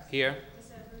 Barros? Here.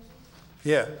 Mr.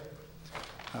 Abruzzi?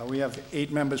 Yeah. We have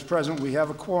 8 members present. We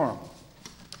have a quorum.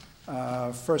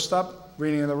 First up,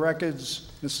 reading of the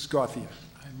records, Mrs. Gauthier.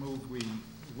 I move we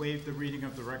waive the reading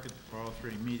of the records for all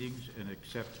 3 meetings and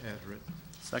accept as written.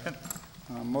 Second.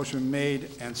 Motion made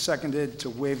and seconded to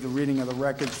waive the reading of the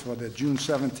records for the June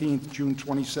 17th, June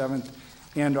 27th,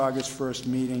 and August 1st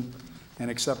meeting,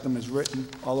 and accept them as written.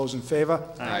 All those in favor?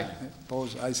 Aye.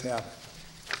 Opposed? Ayes have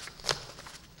it.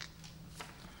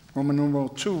 Roman numeral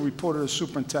 2, report of the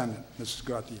superintendent, Mrs.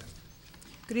 Gauthier.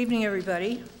 Good evening,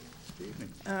 everybody.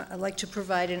 I'd like to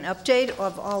provide an update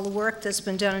of all the work that's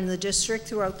been done in the district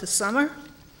throughout the summer.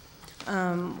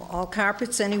 All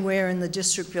carpets anywhere in the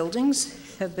district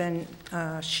buildings have been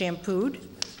shampooed.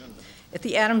 At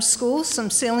the Adams School, some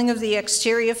sealing of the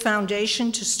exterior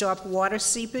foundation to stop water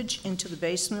seepage into the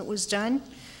basement was done,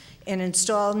 and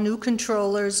installed new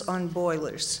controllers on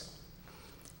boilers.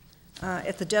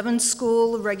 At the Devon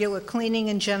School, regular cleaning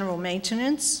and general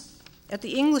maintenance. At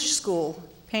the English School,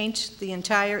 paint the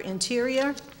entire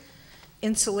interior,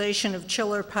 installation of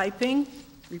chiller piping,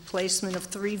 replacement of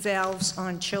 3 valves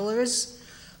on chillers,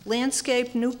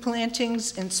 landscape, new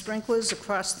plantings and sprinklers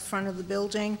across the front of the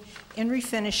building, and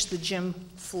refinish the gym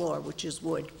floor, which is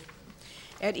wood.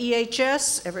 At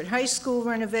EHS, Everett High School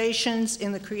renovations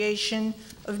and the creation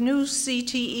of new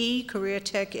CTE, Career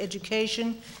Tech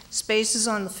Education, spaces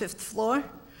on the 5th floor,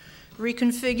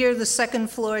 reconfigure the 2nd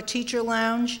floor teacher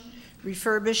lounge,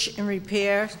 refurbish and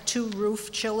repair 2 roof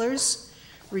chillers,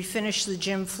 refinish the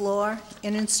gym floor,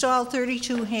 and install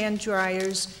 32 hand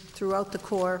dryers throughout the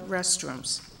core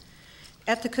restrooms.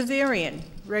 At the Caverian,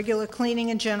 regular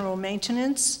cleaning and general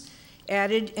maintenance,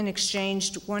 added and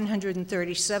exchanged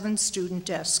 137 student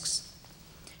desks.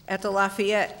 At the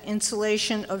Lafayette,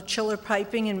 installation of chiller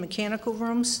piping in mechanical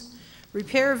rooms,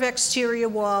 repair of exterior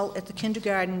wall at the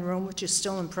kindergarten room, which is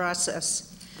still in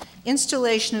process,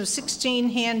 installation of 16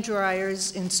 hand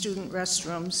dryers in student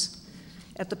restrooms.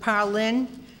 At the Parlin,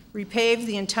 repave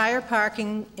the entire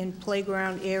parking and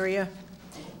playground area,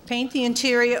 paint the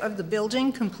interior of the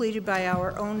building completed by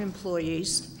our own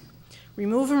employees,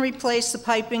 remove and replace the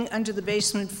piping under the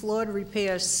basement floor to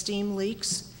repair steam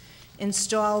leaks,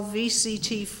 install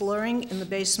VCT flooring in the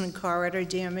basement corridor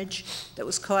damage that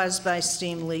was caused by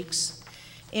steam leaks,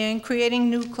 and creating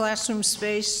new classroom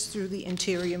space through the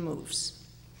interior moves.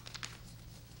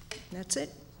 That's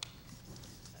it.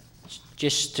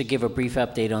 Just to give a brief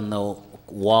update on the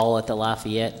wall at the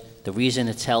Lafayette, the reason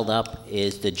it's held up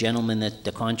is the gentleman that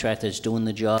the contractor is doing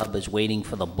the job is waiting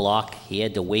for the block. He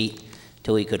had to wait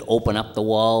till he could open up the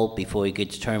wall before he could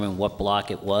determine what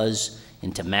block it was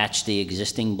and to match the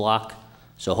existing block.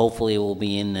 So hopefully it will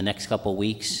be in the next couple of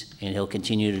weeks, and he'll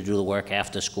continue to do the work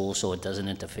after school so it doesn't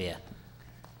interfere.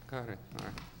 Got it. All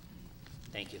right.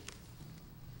 Thank you.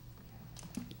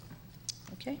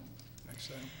 Okay.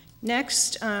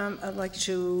 Next, I'd like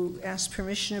to ask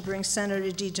permission to bring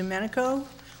Senator DiDomenico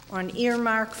on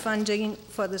earmark funding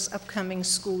for this upcoming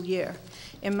school year.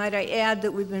 And might I add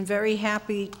that we've been very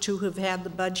happy to have had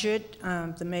the budget,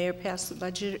 the mayor passed the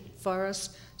budget for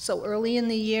us so early in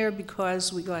the year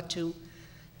because we got to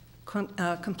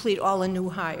complete all the new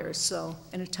hires, so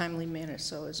in a timely manner.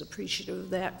 So I was appreciative of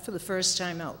that for the first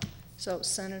time out. So,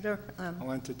 Senator.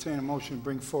 I'll entertain a motion to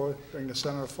bring the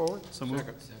senator forward. So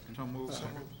moved. So moved.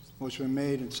 Motion been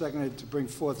made and seconded to bring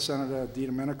forth Senator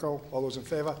DiDomenico. All those in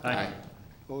favor? Aye.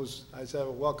 Opposed? Ayes have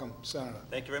it. Welcome, Senator.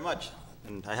 Thank you very much.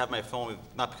 And I have my phone,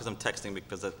 not because I'm texting,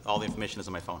 because all the information is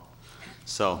on my phone.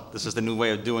 So this is the new way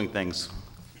of doing things,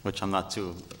 which I'm not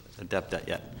too adept at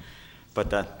yet. But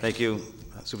thank you,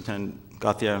 Superintendent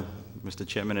Gauthier, Mr.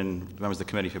 Chairman, and members of the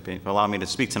committee for allowing me to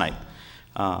speak tonight.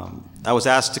 I was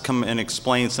asked to come and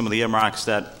explain some of the earmarks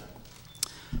that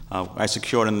I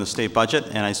secured in the state budget,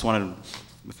 and I just wanted,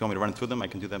 if you want me to run through them, I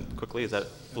can do them quickly. Is that?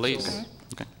 Please.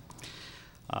 Okay.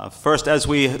 First, as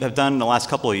we have done in the last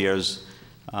couple of years,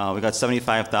 We got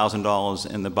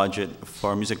 $75,000 in the budget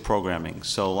for music programming.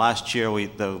 So last year,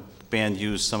 the band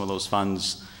used some of those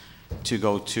funds to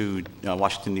go to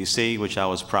Washington, D.C., which I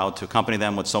was proud to accompany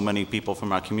them with so many people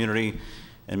from our community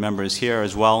and members here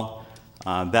as well.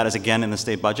 That is again in the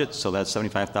state budget, so that's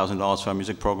 $75,000 for our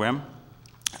music program.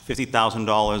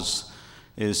 $50,000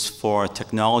 is for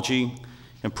technology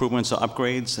improvements or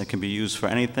upgrades that can be used for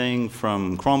anything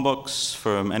from Chromebooks,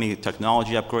 from any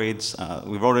technology upgrades.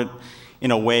 We wrote it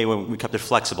in a way where we kept it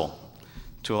flexible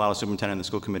to allow the superintendent and the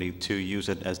school committee to use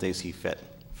it as they see fit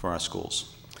for our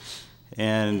schools.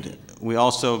 And we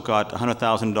also got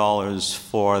 $100,000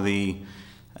 for the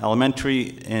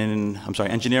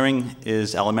engineering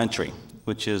is elementary,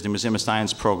 which is the Museum of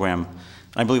Science program.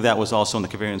 I believe that was also in the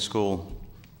Cavarian School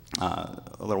a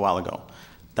little while ago.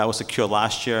 That was secured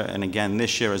last year, and again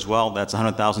this year as well. That's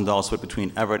 $100,000 split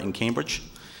between Everett and Cambridge.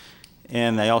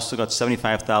 And I also got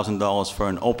 $75,000 for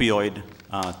an opioid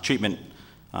treatment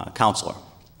counselor,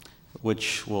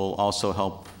 which will also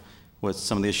help with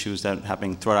some of the issues that are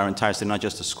happening throughout our entire city, not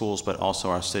just the schools, but also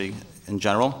our city in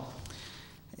general.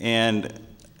 And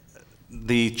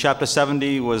the Chapter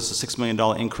 70 was a $6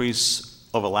 million increase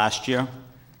over last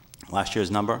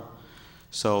year's number.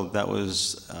 So that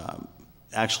was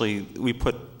actually, we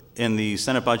put in the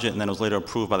Senate budget, and then it was later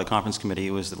approved by the conference committee.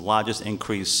 It was the largest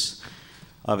increase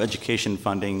of education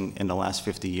funding in the last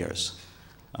 50 years.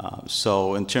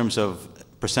 So in terms of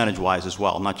percentage-wise as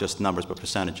well, not just numbers, but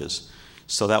percentages.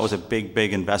 So that was a big,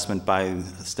 big investment by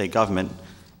the state government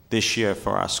this year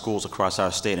for our schools across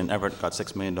our state, and Everett got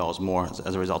 $6 million more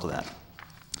as a result of that.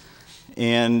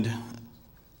 And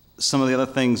some of the other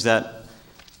things that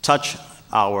touch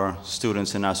our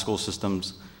students in our school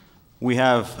systems, we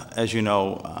have, as you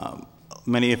know,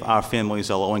 many of our families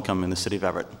are low income in the city of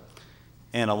Everett,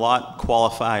 and a lot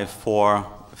qualify for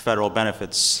federal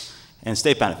benefits and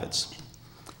state benefits.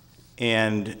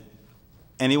 And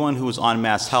anyone who is on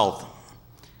Mass Health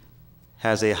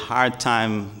has a hard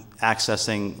time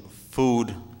accessing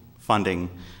food funding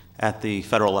at the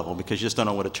federal level because you just don't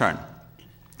know where to turn.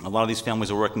 A lot of these families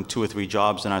are working 2 or 3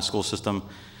 jobs in our school system,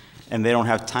 and they don't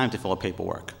have time to fill out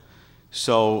paperwork.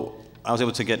 So I was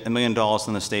able to get $1 million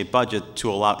in the state budget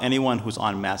to allow anyone who's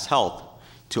on Mass Health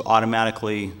to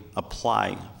automatically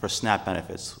apply for SNAP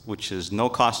benefits, which is no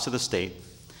cost to the state.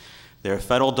 There are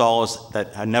federal dollars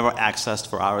that are never accessed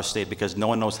for our state because no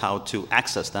one knows how to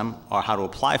access them or how to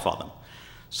apply for them.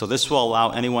 So this will allow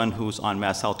anyone who's on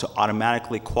Mass Health to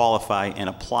automatically qualify and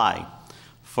apply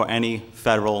for any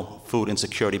federal food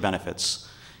insecurity benefits.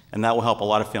 And that will help a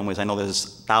lot of families. I know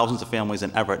there's thousands of families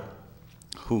in Everett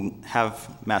who have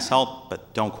Mass Health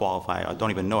but don't qualify or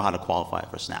don't even know how to qualify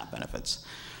for SNAP benefits.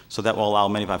 So that will allow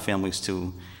many of our families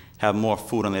to have more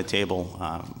food on their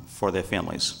table for their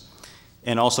families.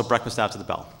 And also breakfast after the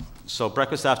bell. So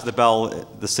breakfast after the bell,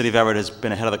 the city of Everett has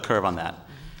been ahead of the curve on that.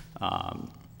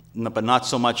 But not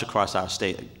so much across our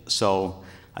state. So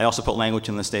I also put language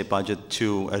in the state budget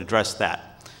to address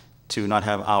that, to not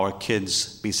have our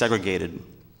kids be segregated,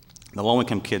 the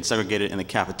low-income kids segregated in the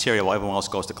cafeteria while everyone else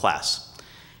goes to class.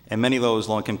 And many of those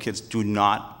low-income kids do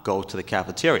not go to the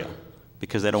cafeteria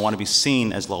because they don't want to be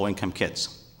seen as low-income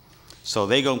kids. So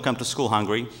they come to school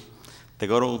hungry, they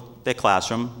go to their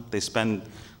classroom, they spend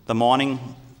the morning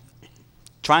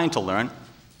trying to learn,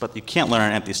 but you can't learn on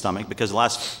an empty stomach because the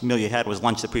last meal you had was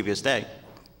lunch the previous day.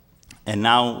 And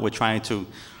now we're trying to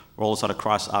roll this out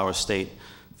across our state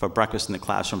for breakfast in the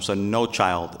classroom so no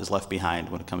child is left behind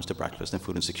when it comes to breakfast and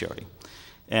food insecurity.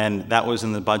 And that was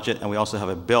in the budget, and we also have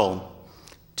a bill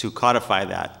to codify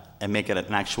that and make it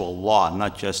an actual law,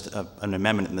 not just an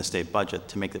amendment in the state budget,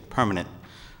 to make it permanent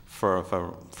for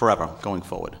forever going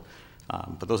forward.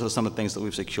 But those are some of the things that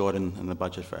we've secured in the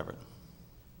budget for Everett.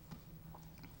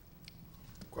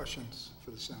 Questions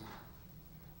for the Senator?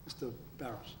 Mr.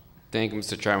 Barros. Thank you,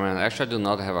 Mr. Chairman. Actually, I do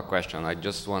not have a question. I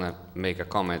just want to make a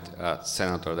comment,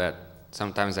 Senator, that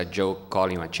sometimes I joke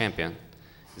calling you a champion.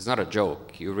 It's not a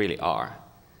joke. You really are.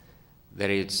 That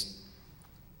it's,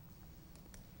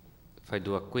 if I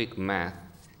do a quick math,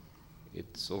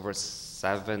 it's over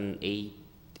 $8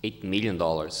 million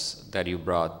that you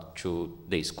brought to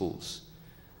the schools.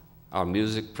 Our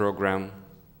music program,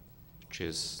 which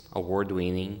is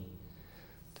award-winning,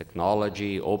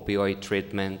 technology, opioid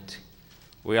treatment,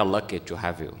 we are lucky to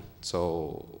have you.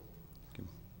 So,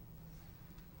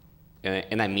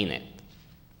 and I mean it.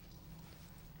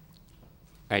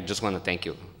 I just want to thank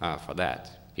you for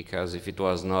that, because if it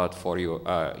was not for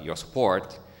your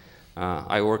support,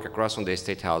 I work across from the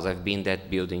State House. I've been in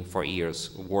that building for years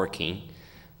working,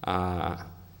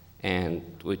 and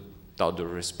with all due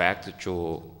respect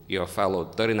to your fellow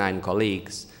 39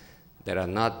 colleagues, There are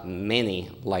not many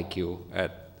like you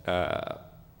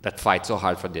that fight so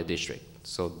hard for their district.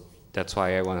 So that's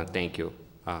why I want to thank you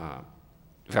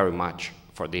very much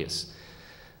for this.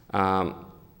 I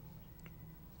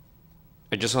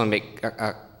just want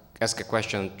to ask a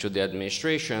question to the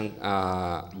administration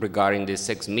regarding the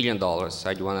 $6 million.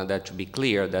 I wanted that to be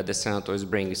clear that the senator is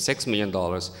bringing $6 million,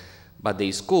 but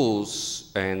the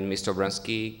schools, and Mr.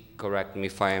 Obremski, correct me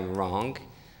if I am wrong,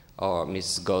 or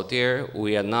Ms. Gautier,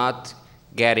 we are not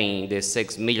getting the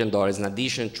 $6 million in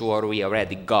addition to what we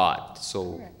already got.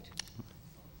 So,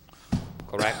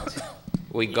 correct?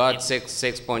 We got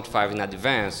 6.5 in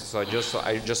advance. So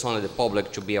I just wanted the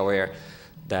public to be aware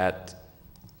that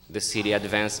the city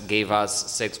advance gave us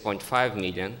 6.5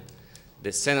 million.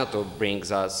 The senator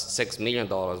brings us $6 million,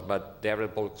 but the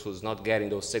Everett Public Schools is not getting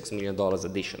those $6 million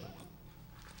additional.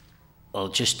 Well,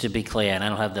 just to be clear, and I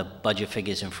don't have the budget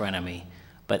figures in front of me,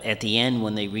 but at the end,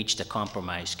 when they reached the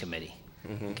compromise committee,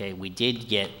 okay, we did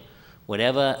get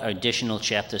whatever additional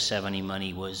Chapter 70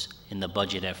 money was in the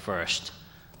budget at first,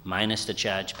 minus the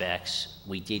chargebacks,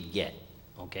 we did get,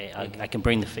 okay? I can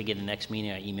bring the figure to the next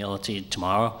meeting, I email it to you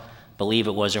tomorrow. Believe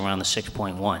it was around the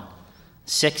 6.1.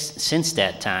 Since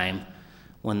that time,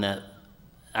 when the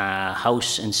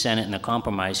House and Senate and the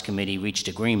Compromise Committee reached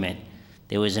agreement,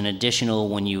 there was an additional,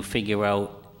 when you figure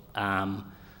out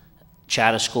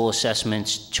charter school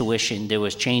assessments, tuition, there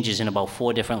was changes in about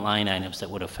 4 different line items that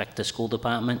would affect the school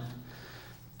department.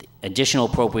 The additional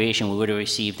appropriation we would have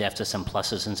received after some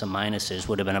pluses and some minuses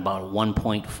would have been about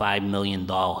 $1.5 million.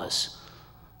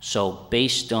 So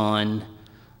based on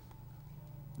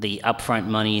the upfront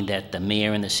money that the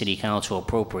mayor and the city council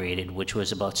appropriated, which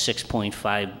was about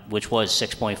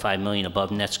 $6.5 million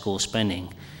above net school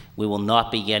spending, we will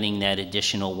not be getting that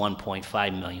additional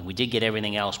 $1.5 million. We did get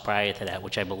everything else prior to that,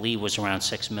 which I believe was around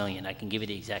 $6 million. I can give you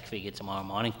the exact figure tomorrow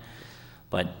morning.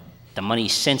 But the money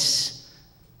since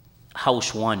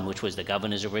House 1, which was the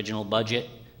governor's original budget,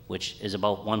 which is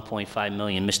about $1.5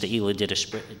 million. Mr. Ela did a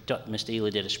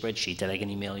spreadsheet that I can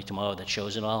email you tomorrow that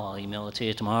shows it all. I'll email it to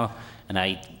you tomorrow. And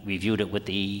I reviewed it with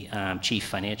the chief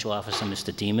financial officer,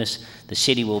 Mr. Demas. The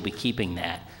city will be keeping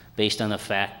that based on the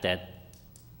fact that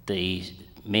the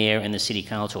mayor and the city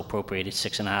council appropriated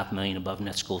 $6.5 million above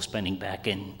net school spending back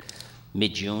in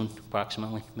mid-June,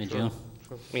 approximately, mid-June.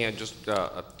 Sure. Yeah, just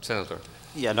Senator.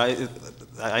 Yeah, no,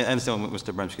 I understand what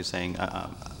Mr. Obremski is saying.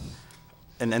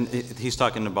 And he's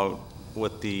talking about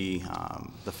what the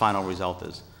final result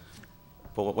is.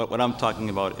 But what I'm talking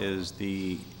about is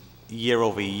the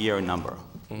year-over-year number,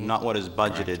 not what is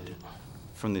budgeted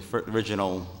from the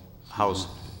original House,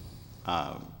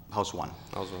 House 1.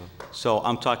 So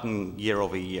I'm talking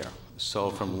year-over-year.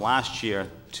 So from last year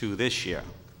to this year,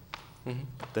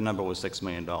 the number was $6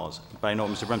 million. But I know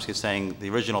Mr. Obremski is saying the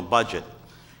original budget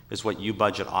is what you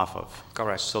budget off of.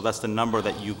 Correct. So that's the number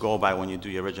that you go by when you do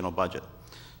your original budget.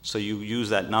 So you use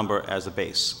that number as a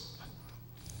base.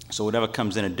 So whatever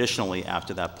comes in additionally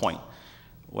after that point.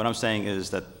 What I'm saying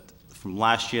is that from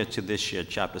last year to this year,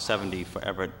 Chapter 70 for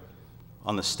Everett,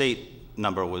 on the state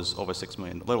number was over $6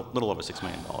 million, little over $6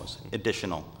 million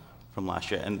additional from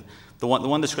last year. And the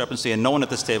one discrepancy, and no one at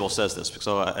this table says this,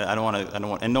 so I don't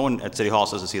want, and no one at City Hall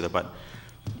says this either, but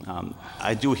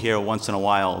I do hear once in a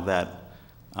while that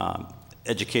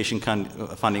education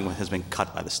funding has been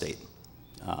cut by the state.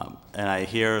 And I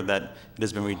hear that it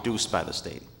has been reduced by the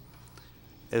state.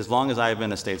 As long as I've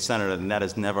been a state senator, and that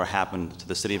has never happened to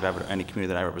the city of Everett or any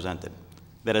community that I represented.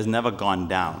 That has never gone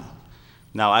down.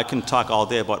 Now, I can talk all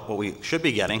day about what we should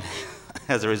be getting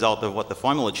as a result of what the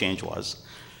formula change was,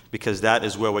 because that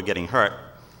is where we're getting hurt,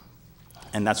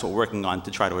 and that's what we're working on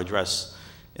to try to address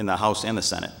in the House and the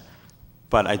Senate.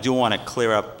 But I do want to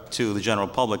clear up to the general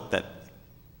public that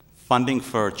funding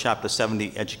for Chapter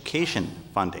 70 education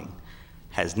funding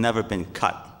has never been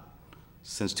cut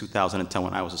since 2010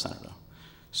 when I was a senator.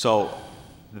 So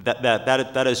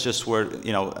that is just where,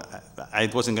 you know, I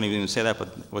wasn't going to even say that,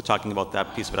 but we're talking about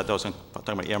that piece, but I thought I was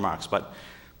talking about earmarks. But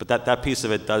that piece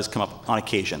of it does come up on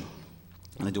occasion,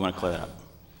 and I do want to clear that up.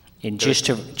 And just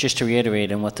to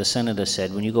reiterate on what the senator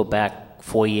said, when you go back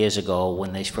 4 years ago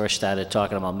when they first started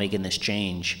talking about making this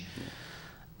change,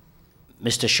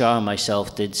 Mr. Shaw and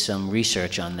myself did some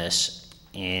research on this,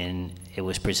 and it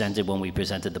was presented when we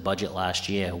presented the budget last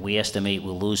year. We estimate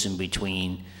we're losing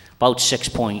between about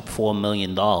 $6.4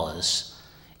 million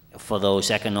for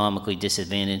those economically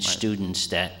disadvantaged students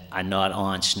that are not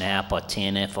on SNAP or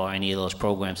TANF or any of those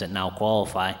programs that now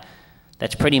qualify.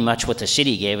 That's pretty much what the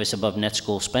city gave us above net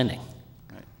school spending.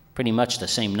 Pretty much the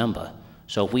same number.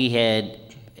 So if we had,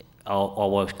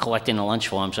 or we're collecting the lunch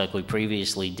forms like we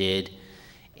previously did,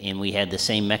 and we had the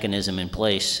same mechanism in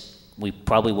place, we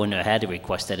probably wouldn't have had to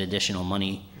request that additional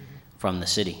money from the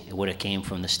city. It would have came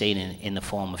from the state in the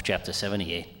form of Chapter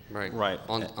 78. Right. Right.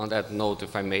 On that note,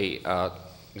 if I may,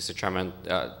 Mr. Chairman,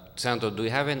 Senator, do you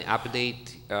have any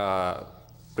update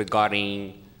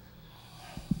regarding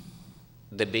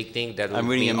the big thing that I'm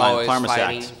we've reading been in my always Promise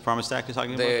fighting? Act. Promise Act you're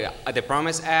talking about? The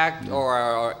Promise Act,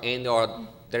 or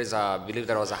there's I believe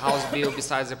there was a House bill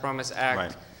besides the Promise Act.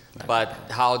 Right. But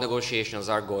how negotiations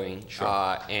are going,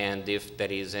 Sure. and if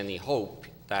there is any hope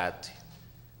that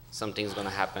something's going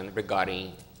to happen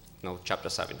regarding, Chapter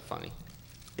 7 funding.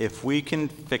 If we can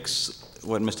fix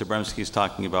what Mr. Bremsky is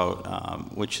talking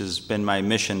about, which has been my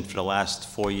mission for the last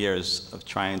 4 years of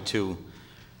trying to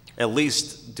at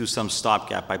least do some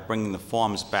stopgap by bringing the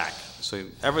forms back. So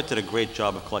Everett did a great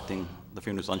job of collecting the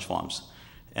Freedom's lunch forms.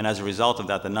 And as a result of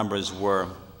that, the numbers were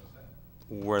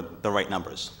the right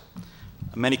numbers.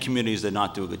 Many communities did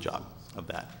not do a good job of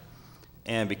that.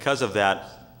 And because of that,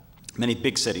 many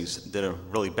big cities did a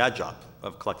really bad job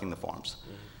of collecting the forms.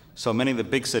 So many of the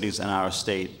big cities in our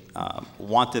state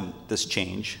wanted this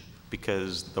change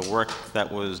because the work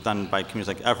that was done by communities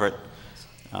like Everett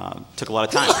took a lot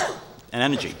of time and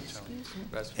energy.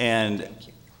 And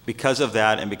because of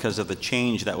that, and because of the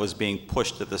change that was being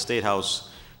pushed at the State House,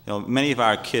 many of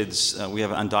our kids, we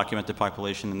have an undocumented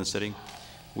population in the city.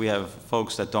 We have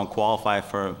folks that don't qualify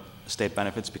for state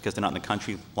benefits because they're not in the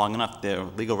country long enough. They're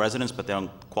legal residents, but they don't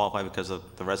qualify because of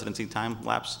the residency time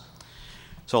lapse.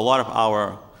 So a lot of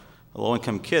our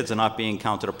low-income kids are not being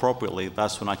counted appropriately,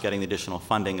 thus we're not getting the additional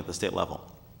funding at the state level.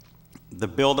 The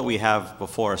bill that we have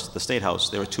before us, the State House,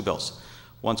 there are two bills.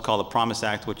 One's called the Promise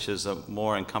Act, which is a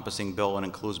more encompassing bill and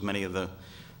includes many of the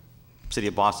City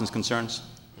of Boston's concerns.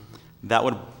 That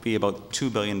would be about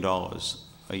 $2 billion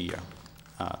a year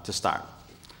to start.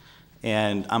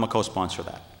 And I'm a co-sponsor of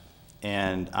that.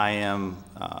 And I am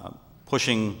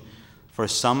pushing for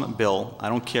some bill. I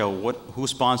don't care who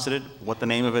sponsored it, what the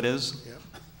name of it is. Yep.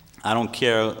 I don't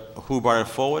care who brought it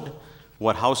forward,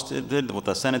 what House did, what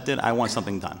the Senate did. I want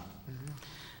something done.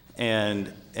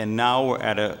 Mm-hmm. And now we're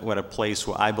at a place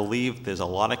where I believe there's a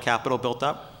lot of capital built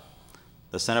up.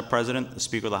 The Senate President, the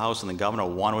Speaker of the House, and the Governor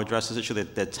want to address this issue.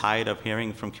 They're tired of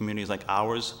hearing from communities like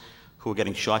ours who are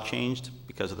getting shortchanged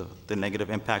because of the negative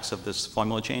impacts of this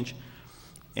formula change.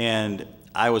 And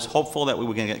I was hopeful that we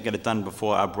were going to get it done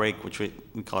before our break, which we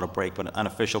call it a break, but an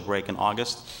unofficial break in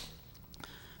August.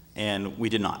 And we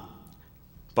did not.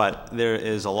 But there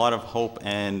is a lot of hope,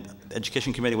 and the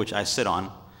Education Committee, which I sit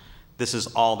on, this is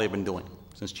all they've been doing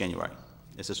since January.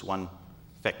 It's this one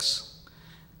fix.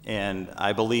 And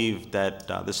I believe that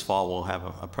this fall we'll have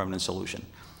a permanent solution.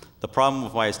 The problem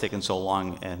with why it's taken so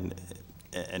long, and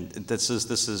this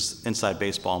is inside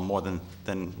baseball more than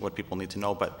what people need to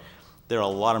know, but there are a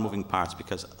lot of moving parts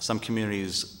because some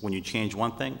communities, when you change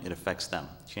one thing, it affects them.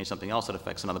 Change something else, it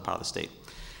affects another part of the state.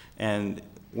 And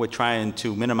we're trying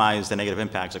to minimize the negative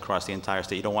impacts across the entire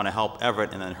state. You don't want to help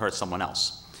Everett and then hurt someone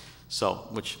else. So,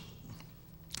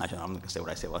 actually, I'm not going to say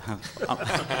what I say.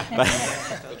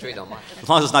 As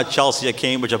long as it's not Chelsea or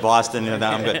Cambridge or Boston,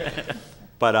 I'm good.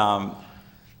 But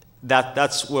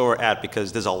that's where we're at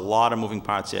because there's a lot of moving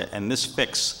parts here. And this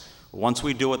fix, once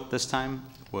we do it this time,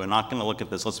 we're not going to look at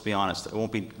this, let's be honest, it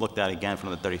won't be looked at again for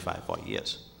another 35, 40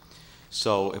 years.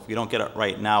 So if we don't get it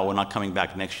right now, we're not coming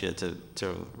back next year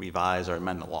to revise or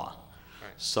amend the law.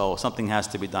 Right. So something has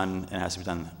to be done, and it has to be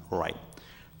done right.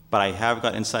 But I have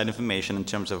got inside information in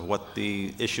terms of what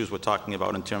the issues we're talking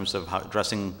about in terms of how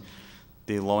addressing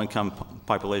the low-income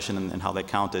population and how they're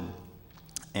counted.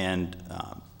 And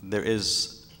there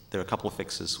are a couple of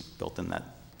fixes built in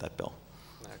that bill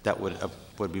that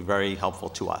would be very helpful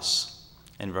to us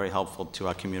and very helpful to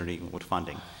our community with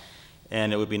funding.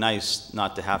 And it would be nice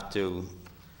not to have to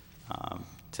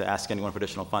ask anyone for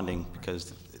additional funding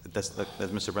because, as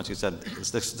Mr. Bremsky said,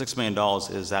 $6 million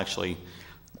is actually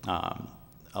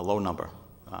a low number.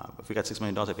 If we got $6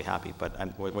 million, I'd be happy,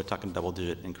 but we're talking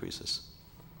double-digit increases.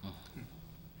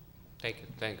 Thank you,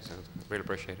 Senator. Really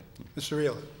appreciate it. Mr.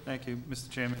 Reel. Thank you, Mr.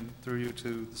 Chairman. Through you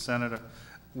to the Senator.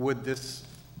 When this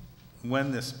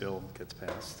bill gets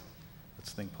passed,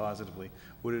 let's think positively,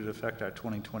 would it affect our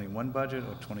 2021 budget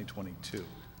or 2022?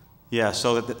 Yeah,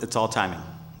 so it's all timing.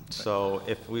 So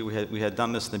if we had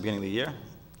done this in the beginning of the year,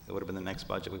 it would have been the next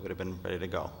budget. We would have been ready to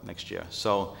go next year.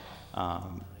 So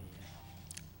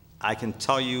I can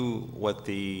tell you what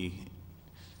the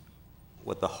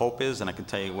hope is, and I can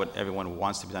tell you what everyone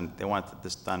wants to be done. They want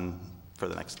this done for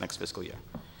the next fiscal year.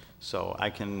 So I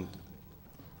can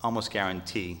almost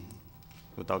guarantee,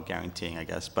 without guareeing, I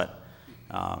guess, but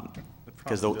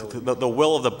because the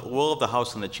will of the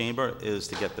House and the Chamber is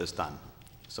to get this done.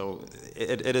 So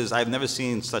it is. I've never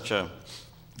seen such a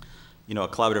a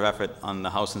collaborative effort on the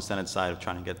House and Senate side of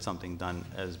trying to get something done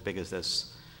as big as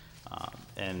this.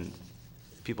 And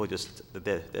people just,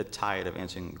 they're tired of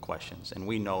answering questions. And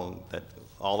we know that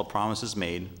all the promises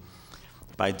made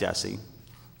by DESE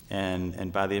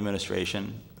and by the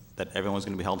administration that everyone's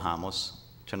going to be held harmless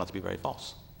turned out to be very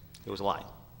false. It was a lie.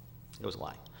 It was a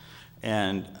lie.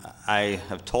 And I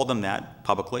have told them that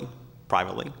publicly,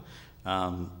 privately.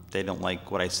 They don't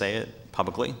like what I say it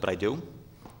publicly, but I do,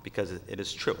 because it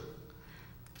is true.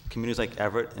 Communities like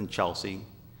Everett and Chelsea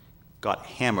got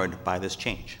hammered by this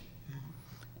change.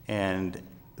 And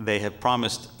they have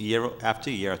promised year after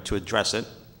year to address it,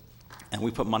 and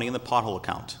we put money in the pothole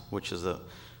account, which is a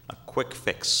quick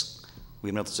fix.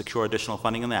 We've been able to secure additional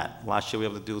funding in that. Last year we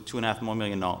were able to do $2.5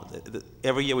 million.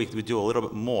 Every year we do a little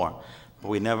bit more, but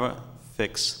we never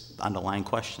fix the underlying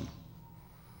question.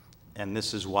 And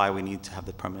this is why we need to have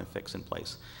the permanent fix in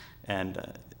place. And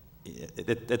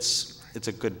it's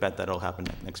a good bet that it'll happen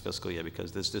next fiscal year,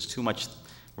 because there's too much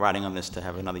riding on this to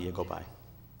have another year go by.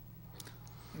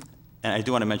 And I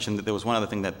do want to mention that there was one other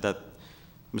thing that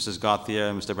Mrs.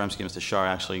 Gauthier, Mr. Bremsky, and Mr. Shar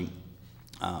actually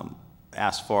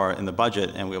asked for in the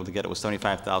budget, and we were able to get it, was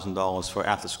 $75,000 for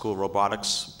after-school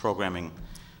robotics programming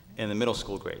in the middle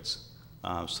school grades.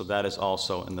 So that is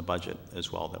also in the budget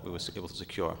as well, that we were able to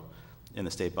secure in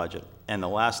the state budget. And the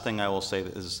last thing I will say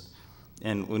is,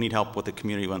 and we need help with the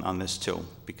community on this too,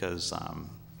 because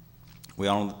we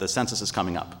all know that the census is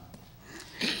coming up.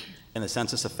 And the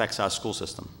census affects our school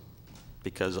system,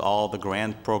 because all the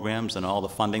grant programs and all the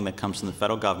funding that comes from the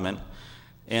federal government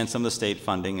and some of the state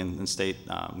funding and state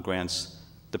grants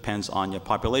depends on your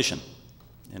population,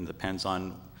 and depends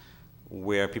on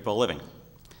where people are living.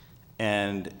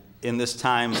 And in this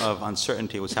time of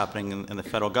uncertainty, what's happening in the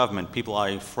federal government, people are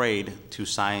afraid to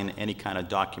sign any kind of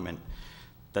document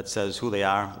that says who they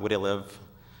are, where they live,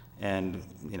 and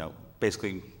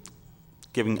basically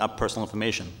giving up personal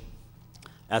information.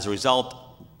 As a result,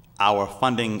 our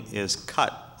funding is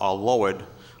cut or lowered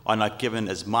or not given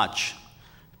as much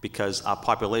because our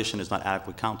population is not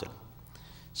adequately counted.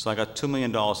 So I got $2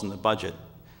 million in the budget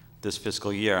this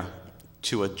fiscal year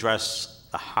to address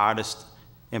the hardest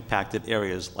impacted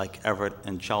areas like Everett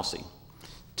and Chelsea,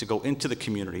 to go into the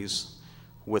communities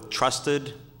with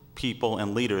trusted people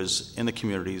and leaders in the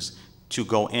communities to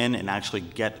go in and actually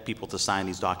get people to sign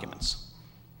these documents.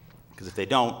 Because if they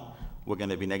don't, we're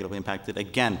going to be negatively impacted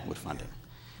again with funding.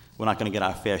 We're not going to get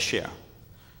our fair share.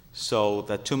 So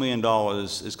that $2 million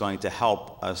is going to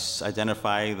help us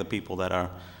identify the people that are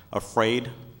afraid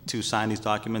to sign these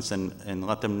documents and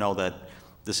let them know that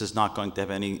this is not going to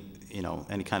have any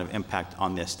kind of impact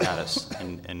on their status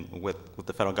and what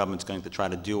the federal government's going to try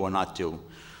to do or not do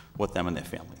with them and their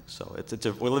family. So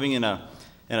we're living in a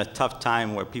tough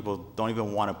time where people don't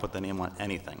even want to put their name on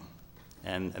anything.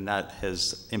 And that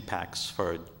has impacts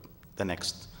for the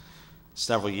next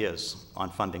several years on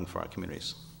funding for our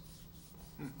communities.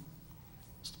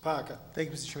 Mr. Parker. Thank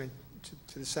you, Mr. Chairman.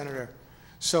 To the Senator.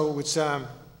 So it's been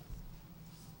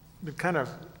kind of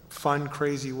fun,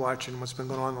 crazy watching what's been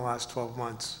going on in the last 12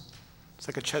 months. It's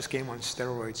like a chess game on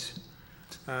steroids.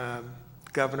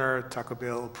 Governor, Taco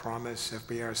Bill, Promise,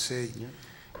 FBRC.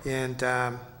 Yeah. And,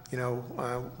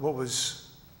 what was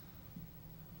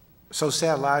so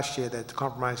sad last year that the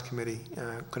Compromise Committee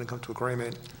couldn't come to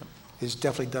agreement is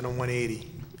definitely done a 180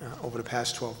 over the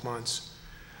past 12 months.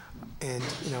 And,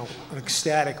 I'm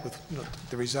ecstatic with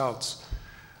the results.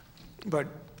 But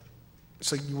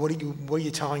so what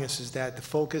you're telling us is that the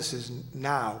focus is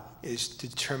now is to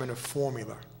determine a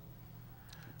formula.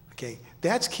 Okay,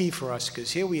 that's key for us,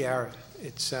 because here we are,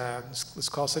 it's, let's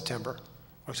call September.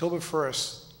 October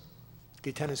 1st, the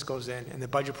attendance goes in, and the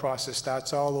budget process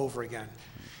starts all over again.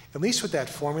 At least with that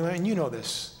formula, and you know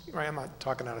this, right? I'm not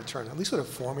talking out of turn. At least with a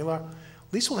formula,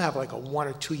 at least we'll have like a 1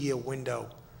 or 2 year window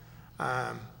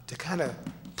to kind of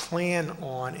plan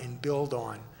on and build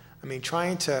on. I mean,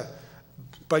 trying to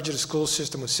budget a school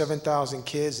system with 7,000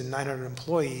 kids and 900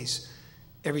 employees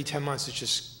every 10 months is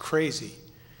just crazy.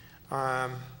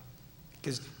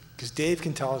 Because Dave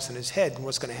can tell us in his head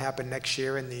what's going to happen next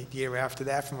year and the year after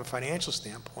that from a financial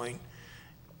standpoint.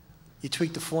 You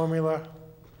tweak the formula,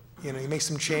 you make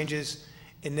some changes,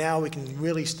 and now we can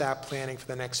really start planning for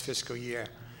the next fiscal year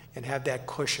and have that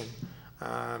cushion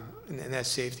and that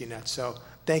safety net. So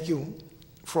thank you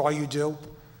for all you do,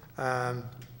 and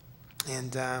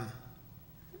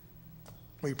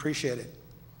we appreciate it.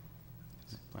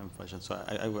 My pleasure. So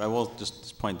I will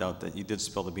just point out that you did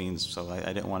spill the beans, so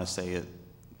I didn't want to say it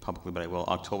publicly, but I will.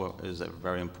 October is a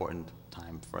very important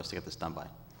time for us to get this done by,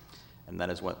 and that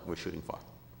is what we're shooting for,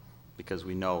 because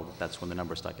we know that's when the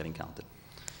numbers start getting counted.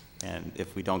 And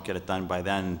if we don't get it done by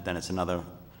then it's another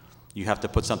you have to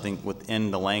put something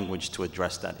within the language to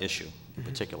address that issue in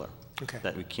particular. Okay.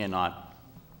 That we cannot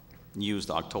use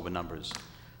the October numbers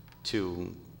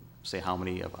to say how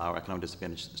many of our economic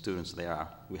disadvantaged students there are.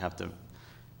 We have to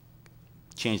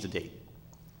change the date,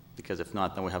 because if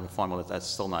not, then we have a formula that's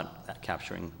still not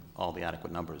capturing all the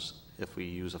adequate numbers if we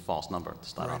use a false number to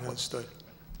start Right, off with. understood.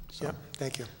 So- Yep,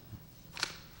 thank you.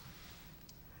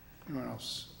 Anyone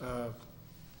else?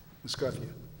 Ms. Gauthier?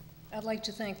 I'd like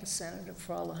to thank the senator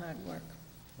for all the hard work.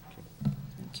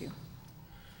 Thank you.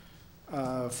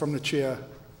 From the chair,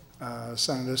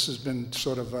 Senator, this has been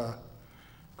sort of,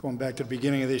 going back to the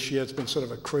beginning of this year, it's been sort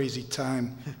of a crazy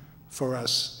time for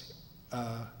us,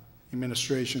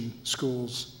 administration,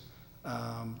 schools.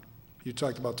 You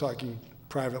talked about talking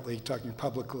privately, talking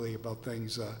publicly about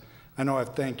things. I know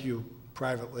I've thanked you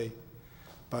privately,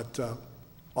 but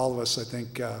all of us, I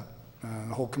think, the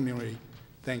whole community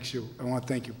thanks you. I want to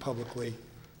thank you publicly,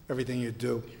 everything you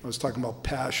do. I was talking about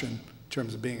passion in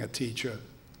terms of being a teacher.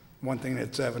 One thing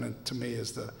that's evident to me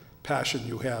is the passion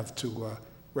you have to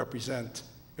represent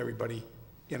everybody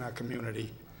in our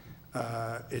community.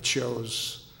 It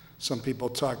shows. Some people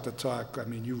talk the talk. I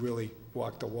mean, you really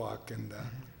walk the walk, and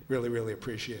really, really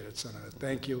appreciate it, Senator.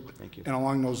 Thank you. Thank you. And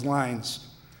along those lines,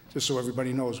 just so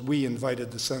everybody knows, we invited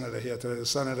the senator here today. The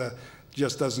senator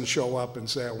just doesn't show up and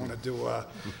say, I want to do a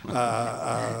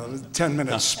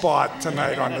 10-minute spot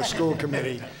tonight on the school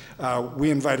committee.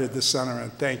 We invited the senator,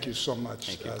 and thank you so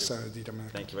much, Senator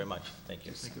DiDomenico. Thank you very much. Thank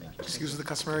you. Thank you. Excuse the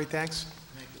customary thanks?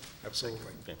 Absolutely.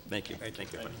 Okay, thank you. Thank you.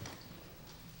 Everybody.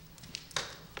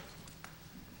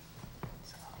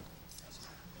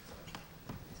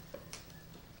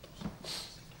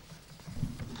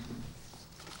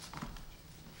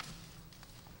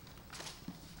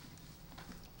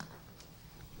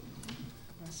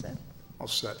 That's it. All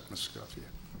set, Ms. Gauthier.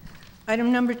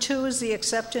 Item number 2 is the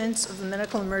acceptance of the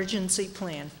medical emergency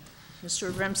plan.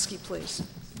 Mr. Obremski, please.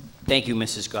 Thank you,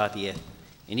 Mrs. Gauthier.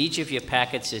 In each of your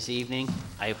packets this evening,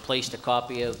 I have placed a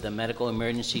copy of the medical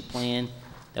emergency plan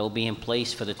that will be in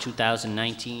place for the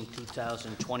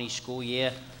 2019-2020 school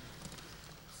year.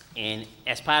 And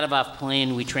as part of our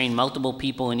plan, we train multiple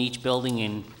people in each building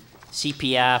in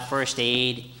CPR, first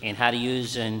aid, and how to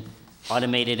use an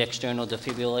automated external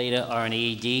defibrillator or an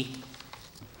AED.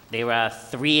 There are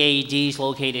 3 AEDs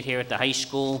located here at the high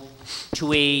school, 2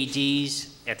 AEDs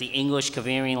at the English,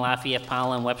 Cavarian, Lafayette,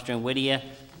 Powell, and Webster and Whittier,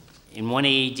 and 1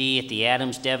 AED at the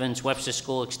Adams, Devens, Webster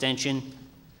School Extension,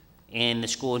 and the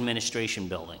school administration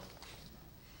building.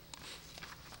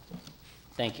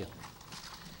 Thank you.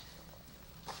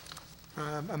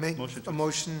 I make a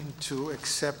motion to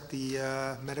accept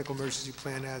the medical emergency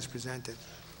plan as presented.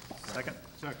 Second?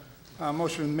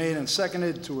 Motion made and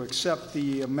seconded to accept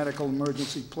the medical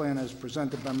emergency plan as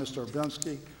presented by Mr.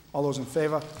 Obremski. All those in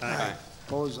favor? Aye.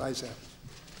 Opposed? Ayes have it.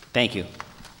 Thank you.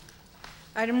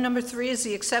 Item number 3 is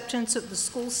the acceptance of the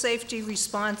school safety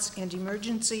response and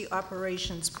emergency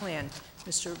operations plan.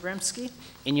 Mr. Obremski.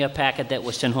 In your packet that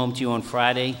was sent home to you on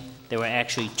Friday, there were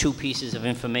actually 2 pieces of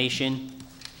information: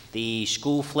 the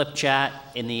school flip chart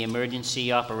and the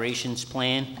emergency operations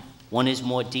plan. One is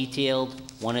more detailed,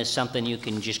 one is something you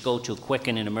can just go to quick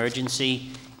in an emergency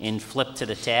and flip to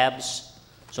the tabs.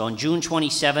 So on June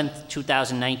 27th,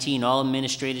 2019, all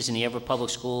administrators in the Everett Public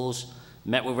Schools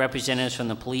met with representatives from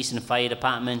the police and fire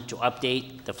department to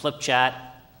update the flip chart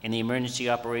and the emergency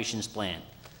operations plan.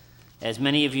 As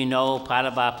many of you know, part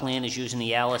of our plan is using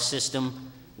the ALICE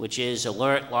system, which is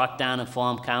alert, lockdown,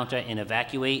 inform, counter, and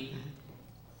evacuate.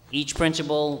 Each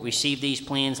principal received these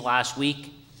plans last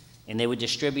week, and they were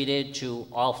distributed to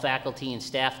all faculty and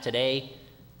staff today.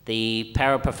 The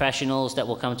paraprofessionals that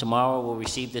will come tomorrow will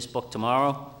receive this book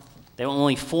tomorrow. There are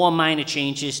only 4 minor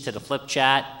changes to the flip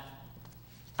chart,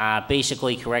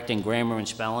 basically correcting grammar and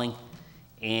spelling.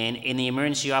 And in the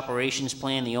emergency operations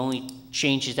plan, the only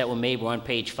changes that were made were on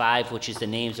page 5, which is the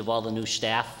names of all the new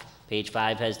staff. Page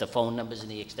 5 has the phone numbers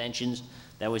and the extensions.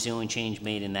 That was the only change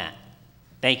made in that.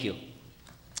 Thank you.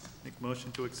 Make a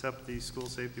motion to accept the school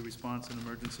safety response and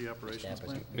emergency operations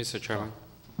plan. Mr. Chairman.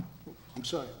 I'm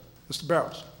sorry. Mr.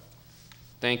 Barrows.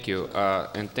 Thank you,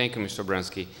 and thank you, Mr.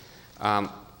 Obremski.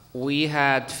 We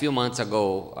had a few months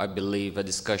ago, I believe, a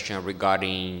discussion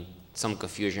regarding some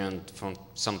confusion from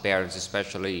some parents,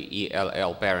 especially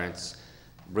ELL parents,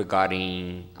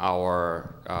 regarding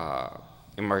our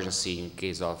emergency in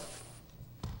case of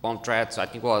bomb threats. I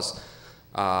think it was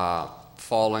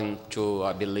falling to,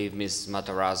 I believe, Ms.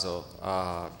 Matarazzo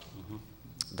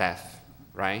death,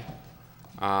 right?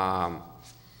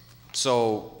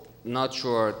 So not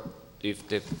sure if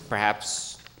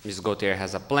perhaps Ms. Gauthier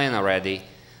has a plan already,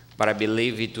 but I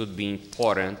believe it would be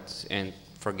important and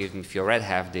forgive me if you already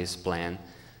have this plan,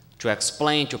 to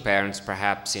explain to parents,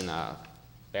 perhaps in a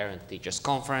parent-teachers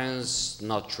conference,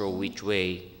 not sure which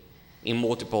way, in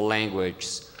multiple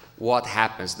languages, what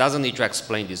happens. Doesn't need to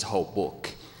explain this whole book,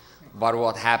 but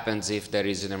what happens if there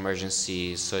is an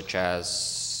emergency, such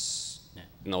as,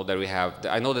 that we have,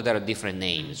 I know that there are different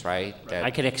names, right? I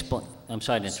could explain, I'm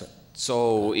sorry to interrupt.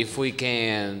 So if we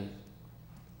can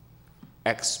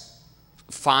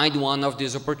find one of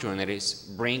these opportunities,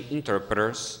 bring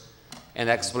interpreters, and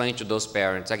explain to those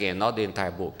parents, again, not the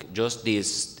entire book, just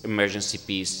this emergency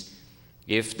piece.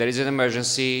 If there is an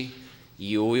emergency,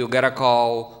 you will get a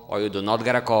call, or you do not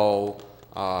get a call,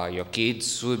 your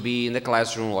kids will be in the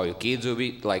classroom, or your kids will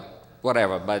be, like,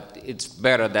 whatever, but it's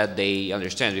better that they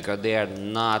understand, because they are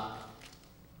not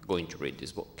going to read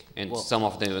this book. And some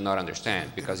of them will not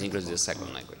understand, because English is a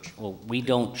second language. Well, we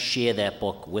don't share that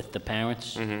book with the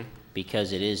parents,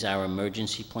 because it is our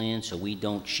emergency plan, so we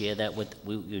don't share that with,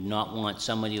 we would not want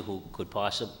somebody who could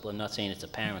possibly, I'm not saying it's a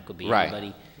parent, could be Right.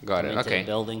 anybody. Got come it. into the Okay.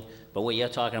 building. But what you're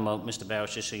talking about, Mr.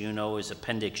 Barros, just so you know, is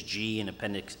Appendix G and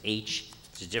Appendix H.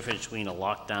 There's a difference between a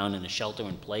lockdown and a shelter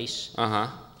in place.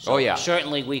 Oh, yeah.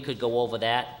 Certainly, we could go over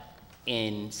that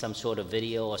in some sort of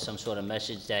video or some sort of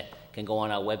message that can go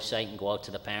on our website and go out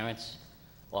to the parents,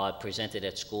 or present it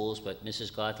at schools, but Mrs.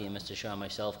 Gothi and Mr. Shaw and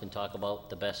myself can talk about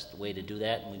the best way to do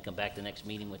that, and we can come back to the next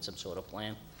meeting with some sort of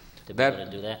plan to be able to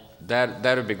do that.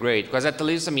 That would be great, because at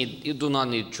least, I mean, you do not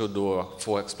need to do a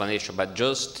full explanation, but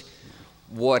just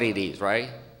what it is, right?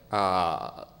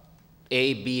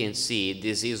 A, B, and C,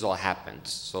 this is what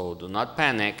happens. So do not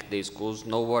panic. The schools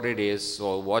know what it is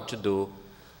or what to do,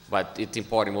 but it's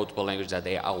important in multiple languages that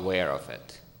they are aware of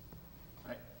it.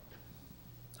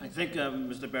 I think,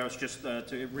 Mr. Barros, just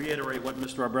to reiterate what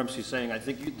Mr. Abramsky is saying, I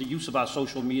think the use of our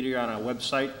social media on our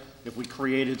website, if we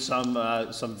created some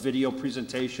video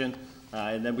presentation,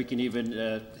 and then we can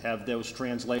even have those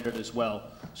translated as well,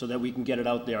 so that we can get it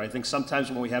out there. I think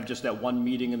sometimes when we have just that one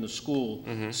meeting in the school,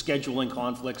 scheduling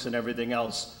conflicts and everything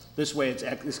else, this way it's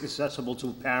accessible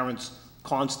to parents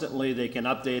constantly. They can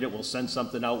update it. We'll send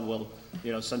something out. We'll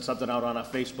send something out on our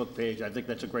Facebook page. I think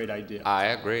that's a great idea. I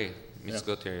agree. Ms.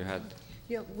 Gautier, you had...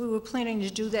 Yeah, we were planning to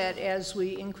do that as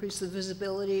we increase the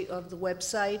visibility of the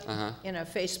website and our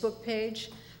Facebook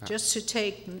page, just to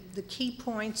take the key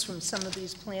points from some of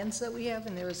these plans that we have,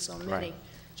 and there are so many, Right.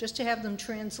 just to have them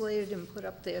translated and put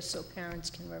up there so parents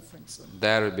can reference them.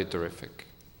 That would be terrific.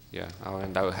 Yeah,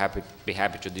 and I would be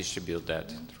happy to distribute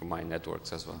that through my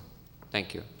networks as well.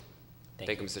 Thank you.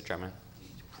 Thank you, Mr. Chairman.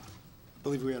 I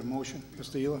believe we had a motion.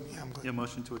 Mr. Ehler? Yeah, I'm good. Yeah,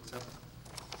 motion to accept.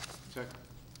 Second.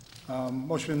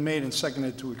 Motion been made and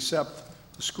seconded to accept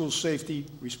the School Safety,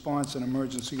 Response, and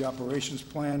Emergency Operations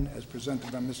Plan as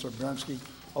presented by Mr. Abramsky.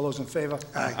 All those in favor?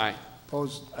 Aye.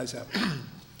 Opposed? Ayes have it.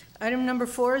 Item number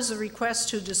 4 is a request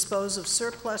to dispose of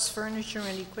surplus furniture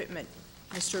and equipment.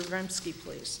 Mr. Abramsky,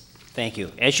 please. Thank you.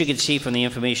 As you can see from the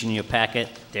information in your packet,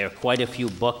 there are quite a few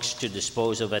books to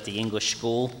dispose of at the English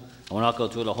school. I will not go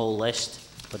through the whole list,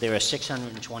 but there are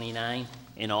 629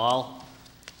 in all.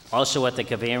 Also at the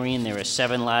Cavarian, there are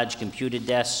 7 large computer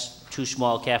desks, 2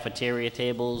 small cafeteria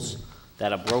tables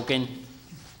that are broken,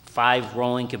 5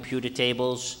 rolling computer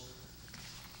tables,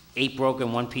 8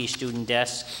 broken one-piece student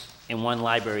desks, and 1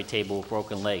 library table with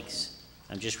broken legs.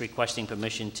 I'm just requesting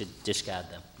permission to discard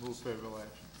them. Move favorable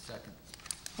action. Second.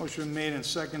 Motion been made and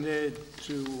seconded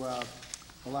to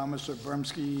allow Mr.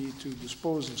 Abramsky to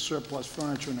dispose of surplus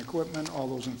furniture and equipment. All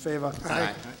those in favor?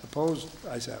 Aye. Opposed?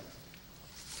 Ayes have it.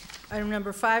 Item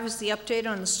number 5 is the update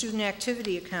on the student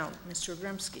activity account. Mr.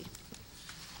 Abramsky.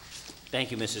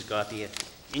 Thank you, Mrs. Gauthier.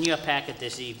 In your packet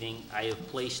this evening, I have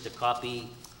placed a copy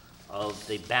of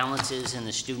the balances in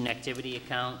the student activity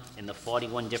account in the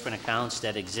 41 different accounts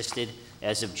that existed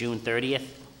as of June 30th.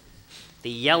 The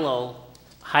yellow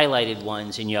highlighted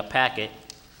ones in your packet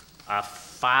are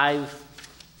 5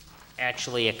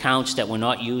 actually accounts that were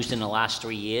not used in the last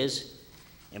 3 years.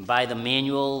 And by the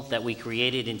manual that we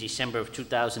created in December of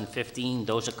 2015,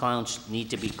 those accounts need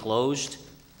to be closed.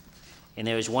 And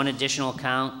there is 1 additional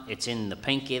account. It's in the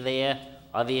pink there.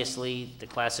 Obviously, the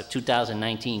class of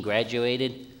 2019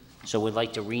 graduated, so we'd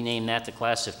like to rename that the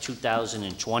class of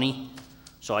 2020.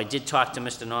 So I did talk to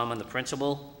Mr. Norman, the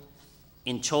principal.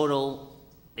 In total,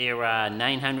 there are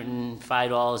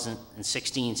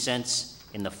 $905.16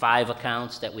 in the 5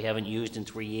 accounts that we haven't used in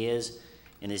 3 years.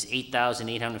 And there's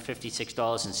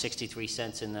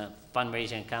 $8,856.63 in the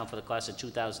fundraising account for the class of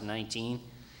 2019.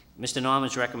 Mr.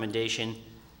 Norman's recommendation,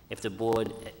 if the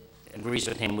board agrees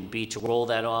with him, would be to roll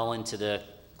that all into the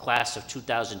class of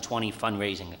 2020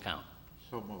 fundraising account.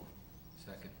 So moved.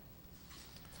 Second.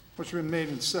 Motion been made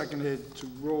and seconded to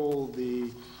roll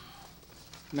the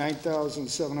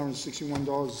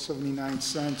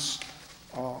 $9,761.79.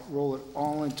 Roll it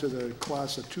all into the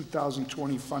class of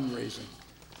 2020 fundraising.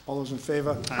 All those in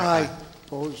favor? Aye.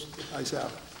 Opposed? Ayes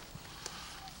have it.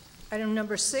 Item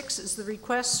number 6 is the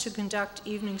request to conduct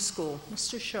evening school.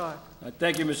 Mr. Shaw.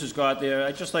 Thank you, Mrs. Gauthier.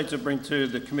 I'd just like to bring to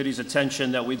the committee's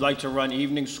attention that we'd like to run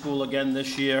evening school again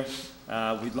this year.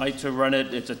 We'd like to run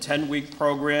it, it's a 10-week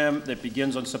program that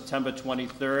begins on September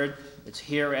 23rd. It's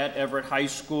here at Everett High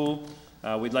School.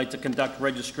 We'd like to conduct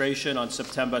registration on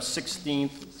September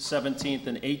 16th, 17th,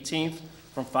 and 18th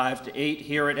from 5 to 8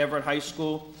 here at Everett High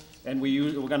School. And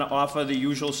we're going to offer the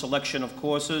usual selection of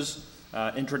courses,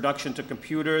 Introduction to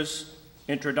Computers,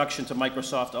 Introduction to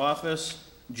Microsoft Office,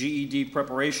 GED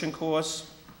preparation course,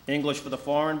 English for the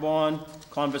foreign born,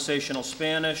 Conversational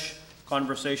Spanish,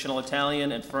 Conversational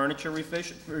Italian, and Furniture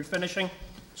refinishing.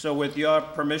 So with your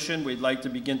permission, we'd like to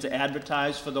begin to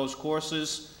advertise for those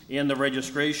courses and the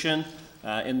registration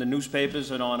in the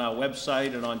newspapers and on our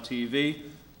website and on TV.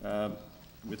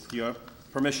 With your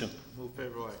permission. Move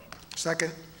favorable action.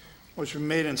 Second. Motion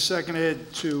made and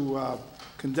seconded to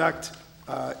conduct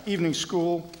evening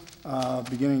school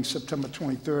beginning September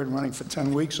 23rd, running for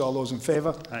 10 weeks. All those in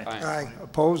favor? Aye. Aye.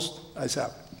 Opposed? Ayes have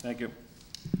it. Thank you.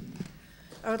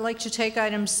 I would like to take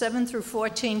items 7 through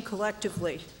 14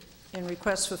 collectively and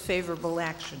request for favorable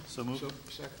action. So moved.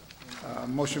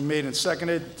 Motion made and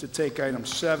seconded to take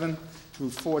items 7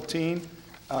 through 14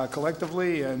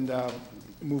 collectively and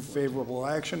move favorable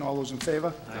action. All those in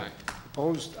favor? Aye.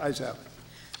 Opposed? Ayes have it.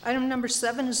 Item number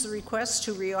 7 is the request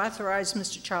to reauthorize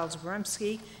Mr. Charles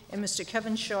Bremski and Mr.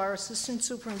 Kevin Shaw, Assistant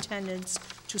Superintendents,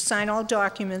 to sign all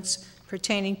documents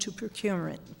pertaining to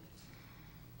procurement.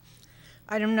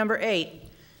 Item number 8,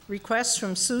 request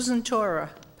from Susan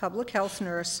Tora, Public Health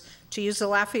Nurse, to use the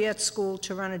Lafayette School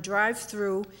to run a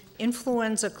drive-through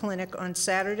influenza clinic on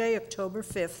Saturday, October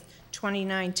 5th,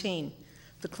 2019.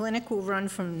 The clinic will run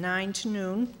from 9 to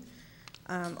noon.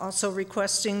 Also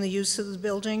requesting the use of the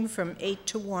building from 8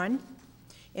 to 1.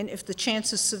 And if the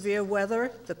chance of severe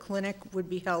weather, the clinic would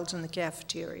be held in the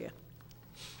cafeteria.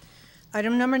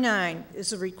 Item number 9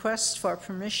 is a request for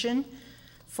permission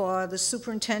for the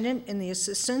superintendent and the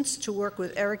assistants to work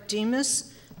with Eric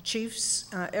Demas,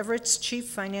 Everett's Chief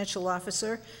Financial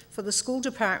Officer, for the school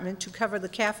department to cover the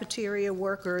cafeteria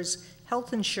workers'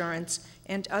 health insurance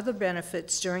and other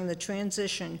benefits during the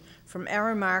transition from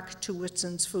Aramark to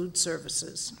Whitson's Food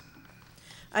Services.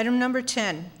 Item number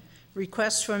 10,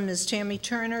 request from Ms. Tammy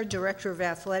Turner, Director of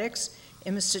Athletics,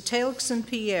 and Mr. Taylor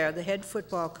Pierre, the head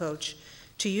football coach,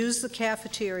 to use the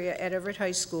cafeteria at Everett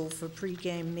High School for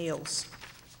pregame meals.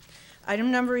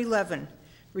 Item number 11,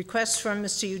 request from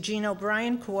Mr. Eugene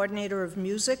O'Brien, Coordinator of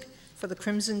Music for the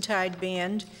Crimson Tide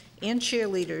Band and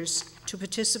cheerleaders, to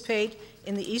participate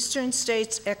in the Eastern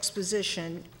States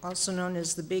Exposition, also known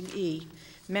as the Big E,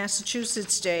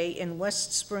 Massachusetts Day in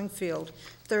West Springfield,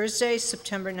 Thursday,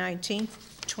 September 19th,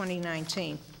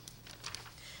 2019.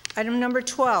 Item number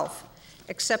 12,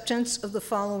 acceptance of the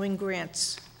following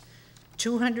grants.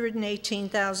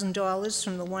 $218,000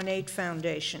 from the 1-8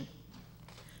 Foundation.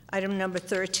 Item number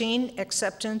 13,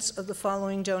 acceptance of the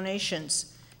following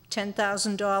donations.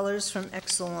 $10,000 from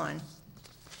Exelon.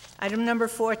 Item number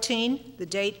 14, the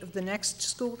date of the next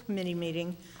school committee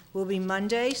meeting will be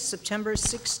Monday, September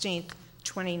 16th,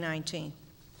 2019.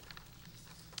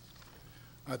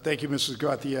 Thank you, Mrs.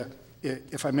 Gauthier.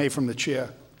 If I may, from the chair,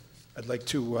 I'd like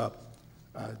to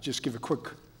just give a quick,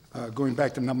 going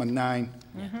back to number 9,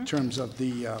 in terms of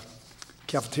the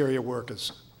cafeteria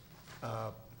workers.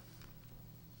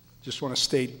 Just want to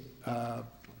state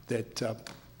that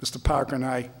Mr. Parker and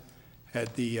I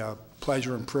had the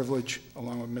pleasure and privilege,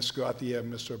 along with Ms. Gauthier,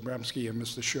 Mr. Bremski, and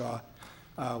Mr. Shaw.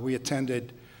 We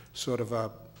attended sort of a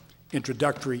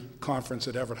introductory conference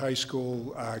at Everett High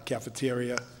School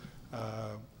cafeteria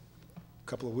a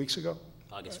couple of weeks ago.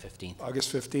 August 15th.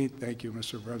 August 15th, thank you,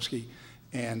 Mr. Bremski.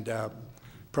 And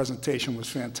presentation was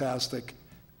fantastic,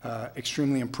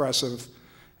 extremely impressive,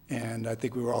 and I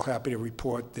think we were all happy to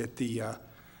report that the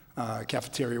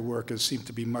cafeteria workers seem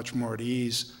to be much more at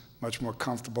ease, much more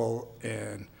comfortable,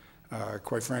 and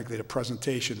quite frankly, the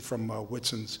presentation from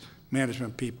Whitson's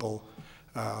management people,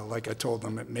 like I told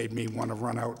them, it made me want to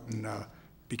run out and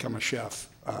become a chef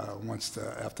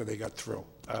after they got through.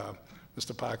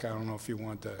 Mr. Parker, I don't know if you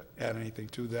want to add anything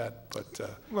to that, but...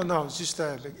 Well, no, it's just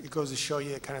it goes to show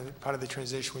you kind of part of the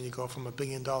transition when you go from $1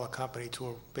 billion company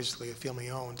to basically a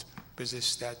family-owned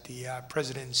business, that the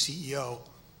president and CEO,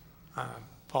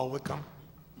 Paul Whitcomb,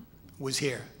 was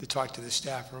here to talk to the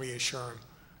staff and reassure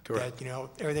them that, you know,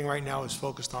 everything right now is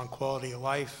focused on quality of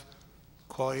life.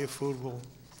 Quality of food will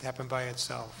happen by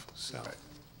itself. So,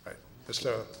 right.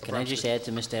 Mr. Can I just Abramsky. add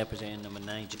to Mr. Abrazian, number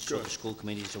 9, just so the school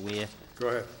committee is aware?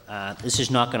 Go ahead. This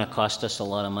is not going to cost us a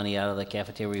lot of money out of the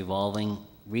cafeteria revolving.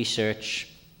 Research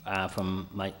from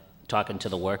my talking to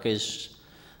the workers,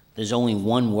 there's only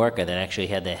one worker that actually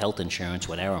had their health insurance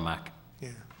with Aramark. Yeah.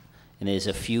 And there's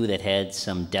a few that had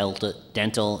some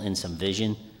dental and some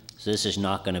vision. So this is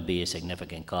not going to be a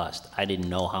significant cost. I didn't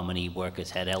know how many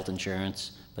workers had health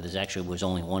insurance, but there actually was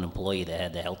only one employee that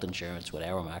had the health insurance with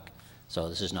Aramark. So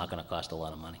this is not going to cost a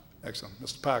lot of money. Excellent.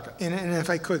 Mr. Parker. And if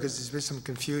I could, because there's been some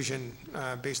confusion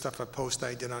based off a post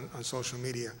I did on social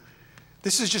media.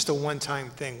 This is just a one-time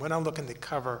thing. We're not looking to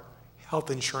cover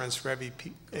health insurance for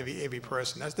every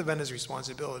person. That's the vendor's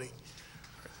responsibility.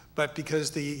 But because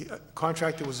the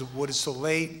contractor was awarded so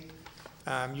late,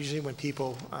 usually when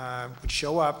people would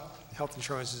show up, health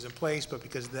insurance is in place, but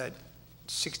because of that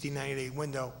 60, 90-day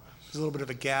window, there's a little bit of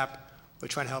a gap. We're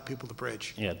trying to help people to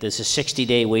bridge. Yeah, there's a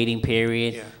 60-day waiting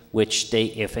period, Yeah. which they,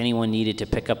 if anyone needed to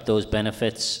pick up those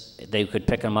benefits, they could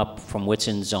pick them up from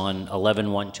Whitson's on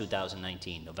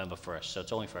 11/1/2019, November 1st. So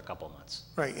it's only for a couple of months.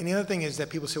 Right, and the other thing is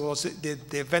that people say, well,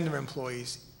 they're vendor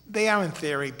employees. They are in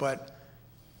theory, but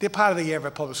they're part of the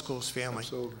Everett Public Schools family.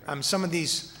 Absolutely. Some of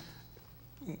these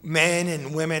men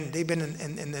and women, they've been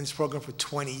in this program for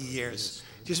 20 years.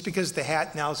 Just because the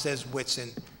hat now says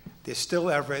Whitson, they're still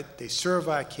Everett, they serve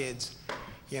our kids,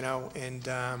 you know, and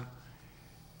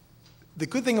the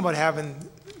good thing about having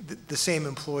the same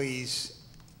employees,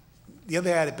 the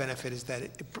other added benefit is that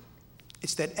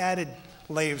it's that added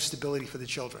layer of stability for the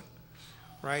children,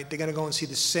 right? They're gonna go and see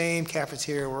the same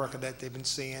cafeteria worker that they've been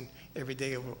seeing every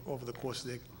day over the course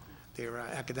of their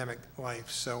academic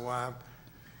life. So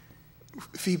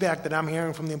feedback that I'm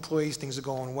hearing from the employees, things are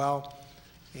going well,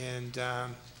 and,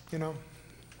 you know,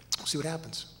 we'll see what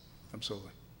happens.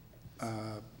 Absolutely.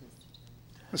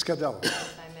 Ms. Cardello.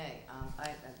 If I may,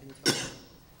 I've been told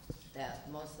that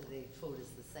most of the food is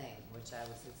the same, which I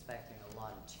was expecting a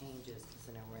lot of changes,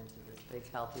 considering we're into this big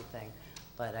healthy thing.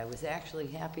 But I was actually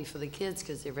happy for the kids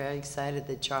because they're very excited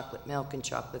that chocolate milk and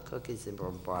chocolate cookies were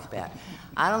brought back.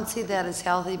 I don't see that as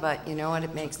healthy, but you know what,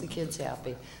 it makes the kids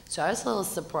happy. So I was a little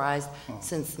surprised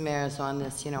since the mayor's on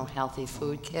this, you know, healthy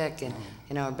food kick and,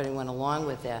 you know, everybody went along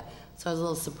with that. So I was a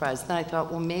little surprised. Then I thought,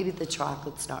 well, maybe the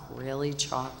chocolate's not really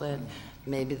chocolate.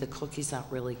 Maybe the cookies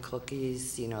aren't really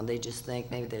cookies. You know, they just think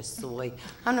maybe they're soy.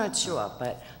 I'm not sure,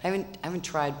 but I haven't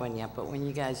tried one yet. But when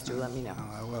you guys do, let me know.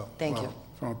 I will. Thank Well, you.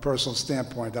 From a personal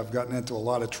standpoint, I've gotten into a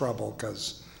lot of trouble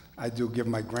because I do give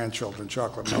my grandchildren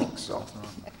chocolate milk, so.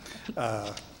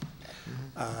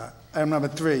 Item number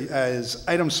 3 is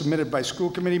items submitted by school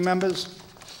committee members.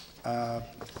 I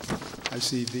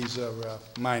see these are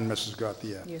mine, Mrs.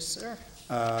 Gauthier. Yes, sir.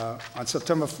 On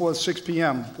September 4th, 6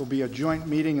 p.m., will be a joint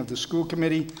meeting of the school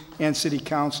committee and city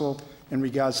council in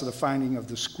regards to the finding of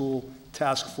the school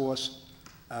task force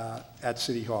at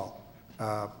City Hall.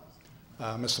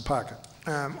 Mr. Parker.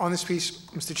 On this piece,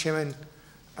 Mr. Chairman,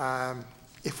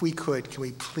 if we could, can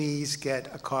we please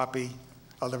get a copy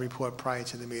of the report prior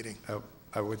to the meeting?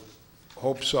 I would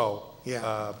hope so.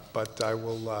 Yeah. But I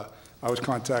will, I was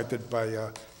contacted by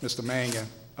Mr. Mangan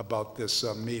about this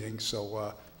meeting,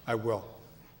 so I will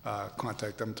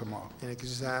contact them tomorrow.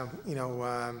 Because, you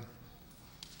know,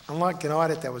 unlike an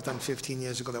audit that was done 15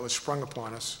 years ago that was sprung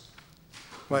upon us,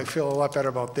 well, I feel a lot better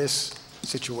about this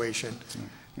situation.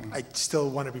 I still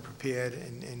want to be prepared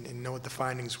and know what the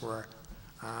findings were,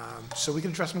 so we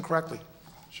can address them correctly.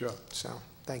 Sure. So,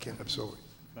 thank you. Absolutely.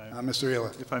 Mr.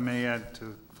 Ealer. If I may add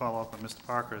to follow up on Mr.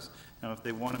 Parker's, you know, if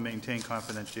they want to maintain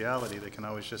confidentiality, they can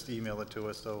always just email it to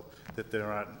us so that there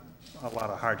aren't a lot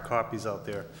of hard copies out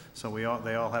there. So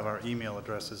they all have our email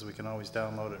addresses. We can always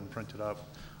download it and print it up,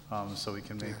 so we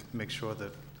can make sure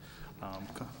that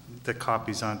the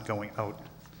copies aren't going out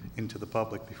into the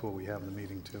public before we have the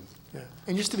meeting too. Yeah.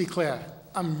 And just to be clear,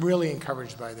 I'm really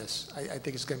encouraged by this. I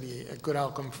think it's going to be a good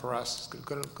outcome for us. It's a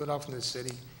good outcome for the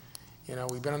city. You know,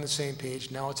 we've been on the same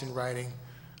page. Now it's in writing.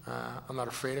 I'm not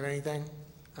afraid of anything.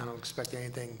 I don't expect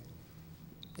anything,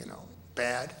 you know,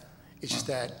 bad. It's just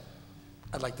that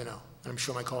I'd like to know, and I'm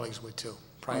sure my colleagues would too,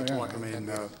 prior to walking with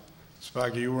them.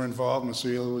 Sparky, you were involved, Mr.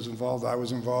 Ealer was involved, I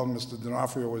was involved, Mr.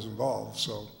 D'Onofrio was involved,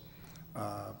 so,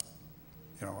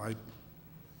 you know,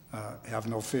 I have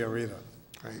no fear either.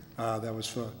 Right. That was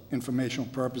for informational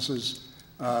purposes.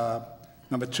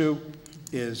 Number 2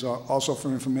 is also for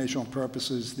informational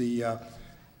purposes. The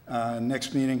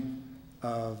next meeting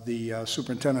of the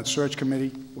Superintendent Search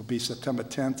Committee will be September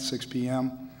 10th, 6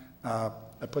 p.m. I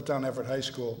put down Everett High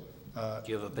School. Do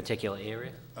you have a particular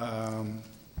area?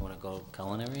 Want to go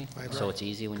culinary? So it's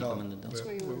easy when you come in the door?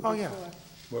 Oh, yeah.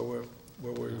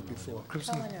 Where were we before?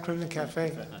 Crimson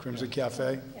Cafe. Crimson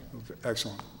Cafe?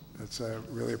 Excellent. That's, I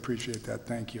really appreciate that.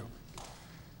 Thank you.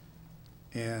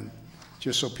 And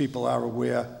just so people are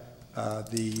aware,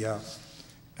 the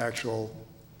actual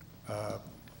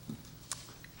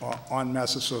on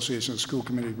Mass Association School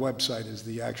Committee website is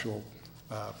the actual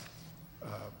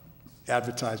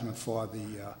advertisement for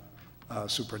the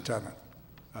superintendent,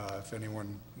 if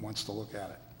anyone wants to look at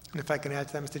it. And if I can add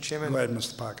to that, Mr. Chairman? Go ahead,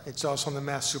 Mr. Parker. It's also on the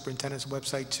Mass Superintendent's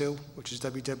website too, which is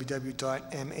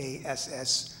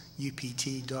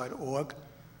www.masssupt.org.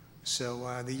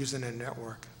 So they're using their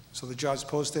network. So the job's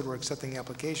posted, we're accepting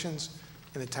applications,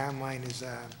 and the timeline is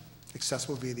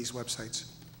accessible via these websites.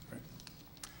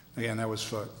 Again, that was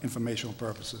for informational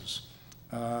purposes.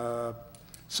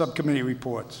 Subcommittee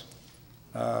reports.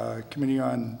 Committee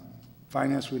on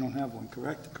Finance, we don't have one,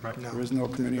 correct? Correct. No. There is no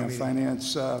Committee No on meeting.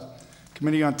 Finance.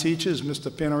 Committee on Teachers,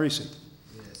 Mr. Panarisi.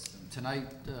 Yes, tonight,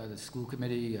 the school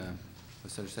committee,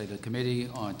 the Committee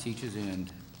on Teachers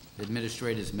and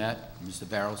Administrators met, Mr.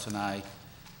 Barros and I,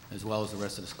 as well as the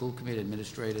rest of the school committee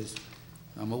administrators.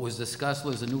 What was discussed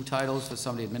was the new titles for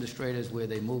some of the administrators, where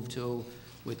they moved to,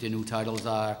 what their new titles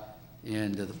are,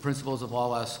 and the principals of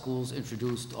all our schools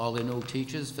introduced all their new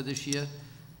teachers for this year,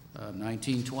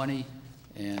 1920,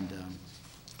 and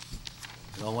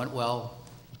it all went well.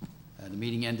 The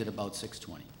meeting ended about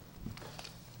 6:20.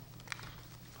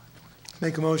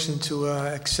 Make a motion to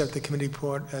accept the committee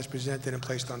report as presented and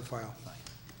placed on file.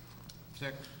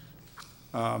 Second.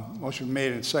 Motion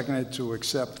made and seconded to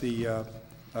accept the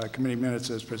committee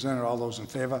minutes as presented. All those in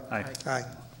favor? Aye. Aye.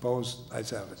 Opposed? Ayes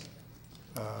have it.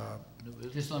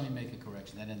 Just let me make a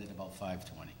correction, that ended about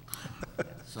 5:20.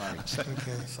 Sorry.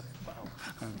 Okay.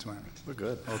 We're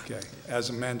good. Okay, as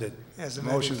amended. As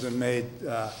amended. Motion's been made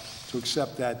to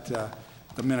accept that,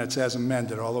 the minutes as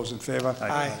amended. All those in favor?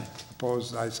 Aye.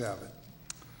 Opposed? Ayes have it.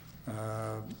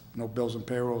 No bills and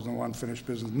payrolls, no unfinished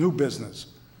business. New business.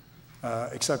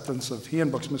 Acceptance of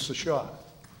handbooks. Mr. Shaw.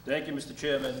 Thank you, Mr.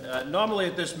 Chairman. Normally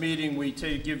at this meeting, we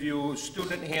give you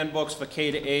student handbooks for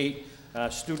K to 8,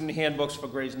 student handbooks for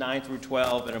grades 9 through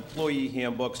 12, and employee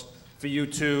handbooks for you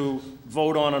to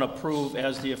vote on and approve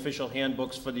as the official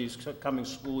handbooks for the coming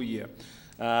school year.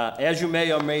 As you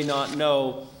may or may not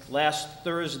know, last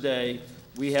Thursday,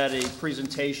 we had a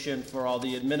presentation for all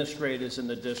the administrators in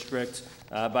the district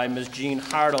by Ms. Jean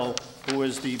Hartle, who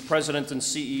is the president and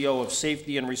CEO of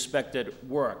Safety and Respect at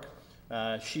Work.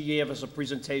 She gave us a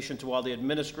presentation to all the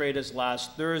administrators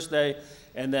last Thursday,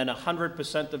 and then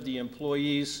 100% of the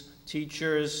employees,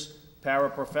 teachers,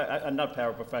 not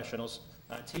paraprofessionals,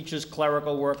 teachers,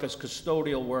 clerical workers,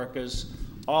 custodial workers,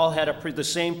 all had the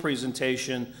same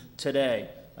presentation today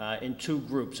in 2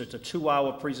 groups. It's a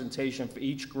 2-hour presentation for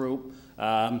each group.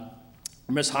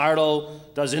 Ms. Hartle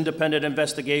does independent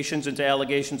investigations into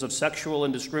allegations of sexual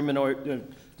and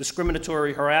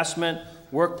discriminatory harassment,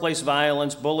 workplace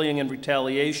violence, bullying, and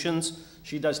retaliations.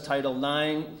 She does Title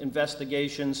IX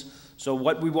investigations. So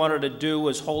what we wanted to do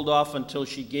was hold off until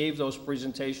she gave those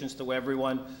presentations to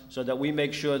everyone so that we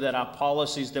make sure that our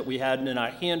policies that we had in our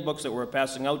handbooks that we're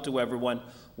passing out to everyone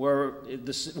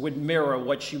would mirror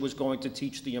what she was going to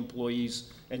teach the employees,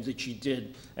 and that she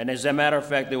did. And as a matter of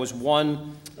fact, there was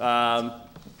one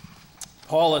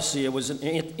policy, it was an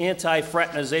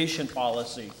anti-fraternization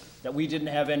policy, that we didn't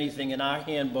have anything in our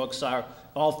handbooks,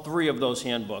 all 3 of those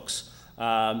handbooks,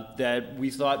 that we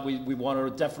thought we wanted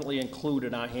to definitely include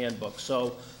in our handbook.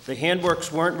 So the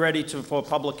handbooks weren't ready for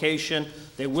publication.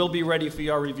 They will be ready for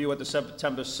your review at the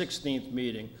September 16th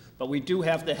meeting. But we do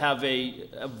have to have a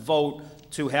vote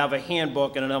to have a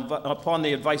handbook, and upon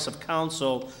the advice of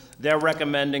council, they're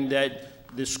recommending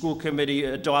that the school committee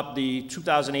adopt the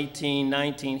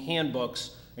 2018-19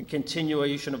 handbooks and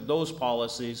continuation of those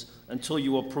policies until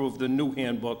you approve the new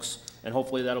handbooks, and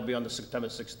hopefully that'll be on the September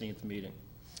 16th meeting.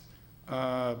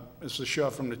 Mr. Shaw,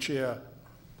 from the chair,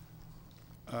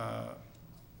 I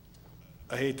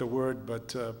hate the word,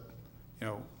 but,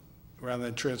 rather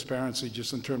than transparency,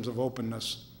 just in terms of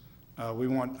openness, we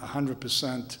want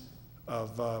 100%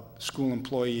 of school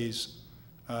employees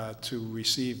to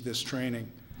receive this training.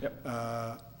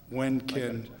 Yep. When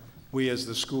can we, as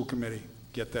the school committee,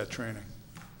 get that training?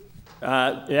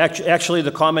 Actually,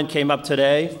 the comment came up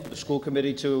today, for the school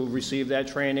committee to receive that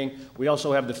training. We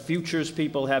also have the futures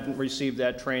people haven't received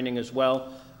that training as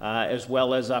well as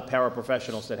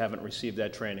paraprofessionals that haven't received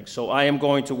that training. So I am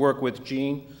going to work with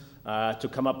Jean to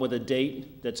come up with a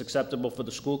date that's acceptable for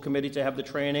the school committee to have the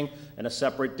training, and a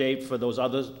separate date for those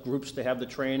other groups to have the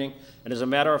training. And as a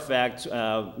matter of fact,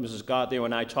 Mrs. Gottlieb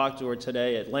and I talked to her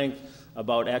today at length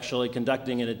about actually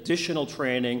conducting an additional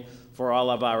training for all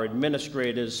of our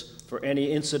administrators for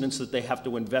any incidents that they have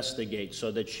to investigate,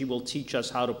 so that she will teach us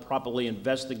how to properly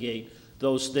investigate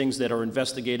those things that are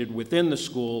investigated within the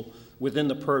school, within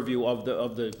the purview of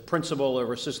the principal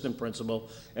or assistant principal.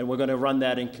 And we're going to run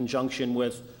that in conjunction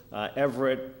with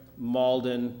Everett,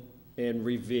 Malden, and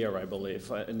Revere, I believe,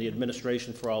 in the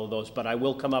administration for all of those. But I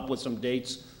will come up with some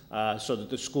dates so that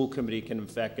the school committee can in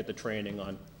fact get the training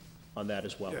on that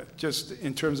as well. Yeah, just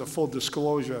in terms of full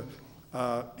disclosure,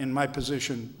 in my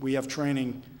position, we have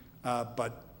training,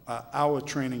 but our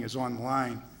training is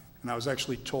online. And I was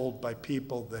actually told by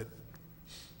people that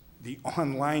the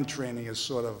online training is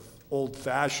sort of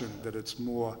old-fashioned, that it's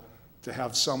more to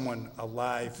have someone, a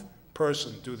live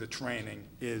person, do the training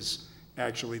is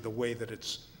actually the way that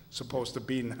it's supposed to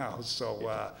be now.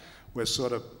 So we're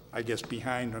sort of, I guess,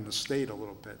 behind on the state a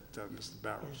little bit, Mr.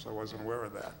 Barrows. I wasn't aware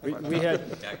of that.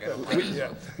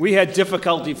 We had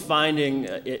difficulty finding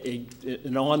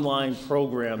an online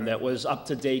program that was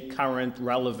up-to-date, current,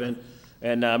 relevant.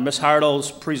 And Ms.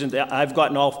 Hartle's I've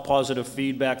gotten all positive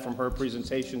feedback from her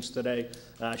presentations today.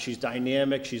 She's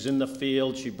dynamic, she's in the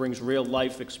field, she brings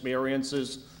real-life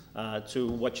experiences to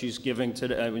what she's giving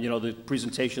today, the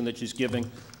presentation that she's giving.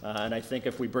 And I think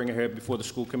if we bring her here before the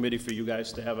school committee for you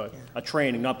guys to have a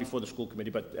training, not before the school committee,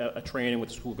 but a training with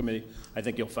the school committee, I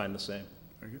think you'll find the same.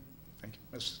 Very good. Thank you.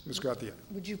 Ms. Garcia.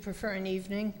 Would you prefer an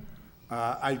evening?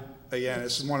 Again,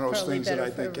 this is one of those Probably things that I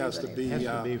better think for has to be,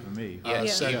 everybody. for me.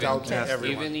 sent out to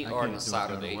everyone. Evening or on a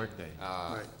Saturday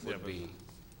Right.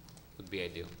 would be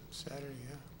ideal. Saturday,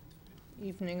 yeah.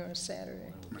 Evening or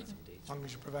Saturday? As long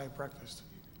as you provide breakfast.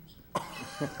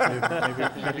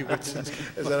 Maybe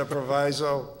is that a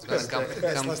proviso? It's going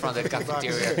to come from the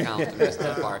cafeteria account,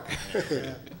 Mr.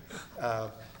 Parker.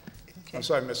 I'm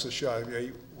sorry, Mrs. Shaw,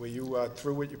 were you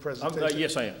through with your presentation?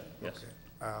 Yes, I am, yes. Okay.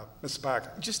 Mr.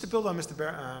 Parker. Just to build on Mr.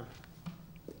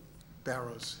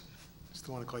 Barrows,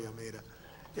 still want to call you Almeida,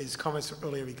 his comments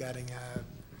earlier regarding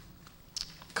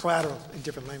collateral in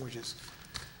different languages.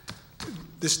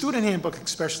 The student handbook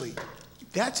especially,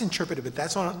 that's interpreted, but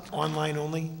that's online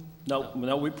only?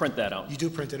 No, we print that out. You do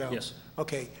print it out? Yes.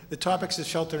 Okay. The topics of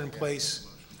shelter in place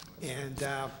and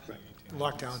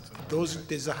lockdown,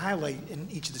 there's a highlight in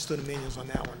each of the student manuals on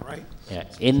that one, right? Yeah,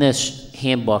 in this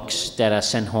handbooks that are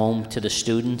sent home to the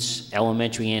students,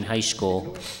 elementary and high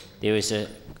school, there is a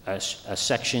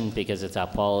section, because it's our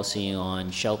policy,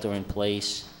 on shelter in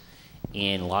place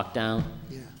and lockdown.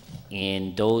 Yeah.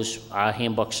 And our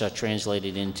handbooks are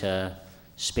translated into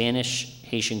Spanish,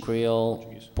 Haitian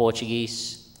Creole,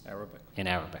 Portuguese, and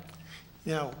Arabic.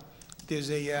 Now, there's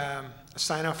a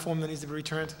sign-off form that needs to be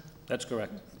returned? That's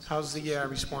correct. How's the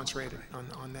response rate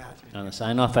on that? On the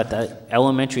sign-off at the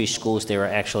elementary schools, there are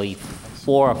actually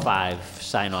 4 or 5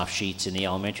 sign-off sheets in the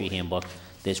elementary handbook.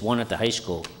 There's one at the high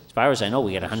school. As far as I know,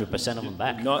 we get 100% of them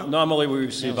back. Normally, we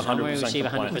receive 100% Normally we receive 100%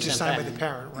 compliance. Which is signed by the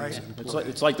parent, right?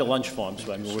 It's like the lunch forms.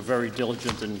 I mean, we're very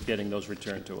diligent in getting those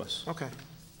returned to us. Okay.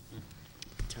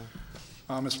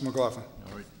 Mr. McLaughlin.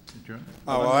 All right, adjourn.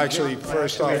 Oh, well, actually,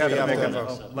 first off, we have to have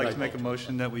a... I'd like to make a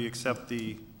motion that we accept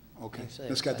the Okay. Actually,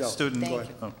 Ms. I have a Gaddell. student. Thank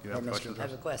you. Oh, you have Ms. questions? I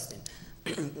have a question.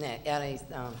 At a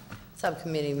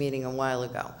subcommittee meeting a while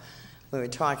ago, we were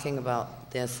talking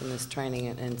about this and this training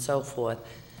and so forth,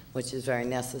 which is very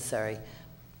necessary.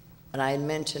 And I had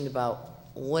mentioned about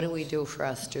what do we do for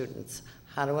our students?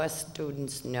 How do our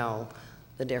students know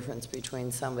the difference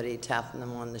between somebody tapping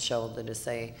them on the shoulder to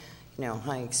say,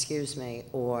 hi, excuse me,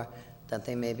 or that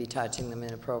they may be touching them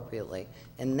inappropriately?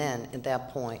 And then, at that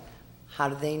point, how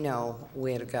do they know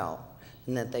where to go?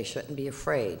 And that they shouldn't be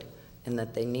afraid, and that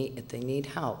if they need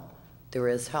help, there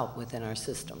is help within our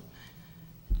system.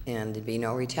 And there'd be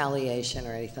no retaliation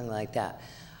or anything like that.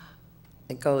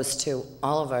 It goes to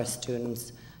all of our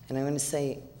students, and I'm going to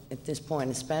say at this point,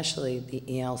 especially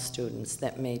the EL students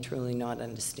that may truly not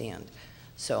understand.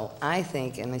 So I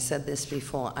think, and I said this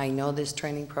before, I know there's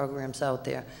training programs out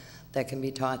there that can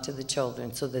be taught to the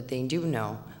children so that they do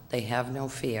know, they have no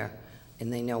fear,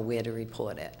 and they know where to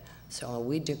report it. So are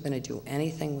we going to do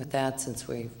anything with that since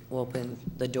we've opened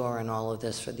the door on all of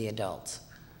this for the adults?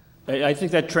 I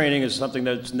think that training is something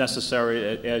that's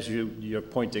necessary, as you're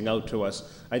pointing out to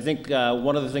us. I think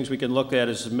one of the things we can look at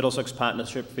is the Middlesex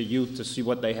Partnership for Youth to see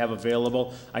what they have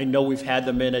available. I know we've had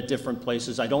them in at different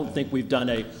places. I don't think we've done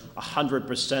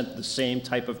 100% the same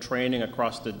type of training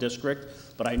across the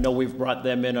district, but I know we've brought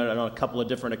them in on a couple of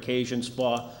different occasions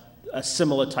for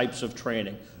similar types of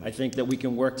training. I think that we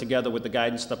can work together with the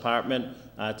guidance department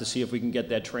to see if we can get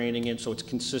that training in so it's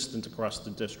consistent across the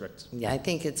district. Yeah, I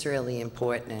think it's really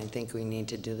important. I think we need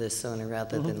to do this sooner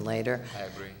rather than later. I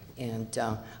agree. And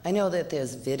I know that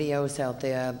there's videos out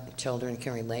there children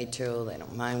can relate to. They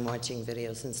don't mind watching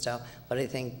videos and stuff. But I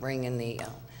think bringing the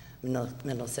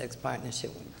Middlesex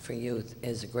Partnership for Youth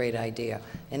is a great idea.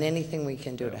 And anything we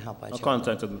can do to help our I'll children.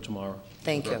 contact them tomorrow.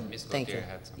 Thank you. Ms. Thank you. Gautier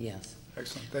had some. Yes.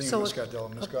 Excellent. Thank you, So- Ms.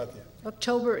 Gardella. Ms. Gauthier.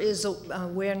 October is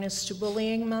Awareness to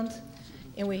Bullying Month,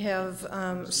 and we have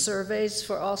surveys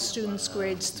for all students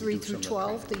grades 3 through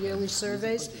 12, the yearly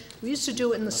surveys. We used to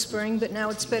do it in the spring, but now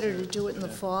it's better to do it in the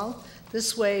fall.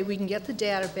 This way, we can get the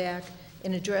data back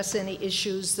and address any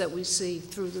issues that we see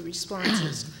through the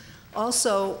responses.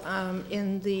 Also,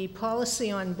 in the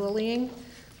policy on bullying,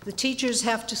 the teachers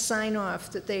have to sign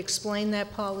off that they explain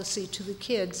that policy to the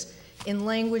kids in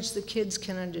language the kids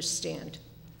can understand.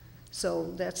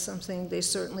 So that's something they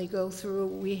certainly go through.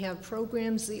 We have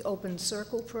programs, the Open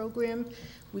Circle program.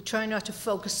 We try not to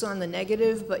focus on the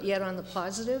negative, but yet on the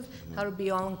positive, how to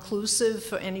be all-inclusive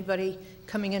for anybody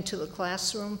coming into the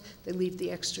classroom. They leave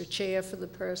the extra chair for the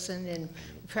person, and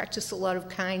practice a lot of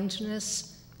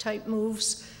kindness-type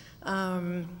moves.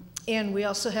 And we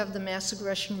also have the Mass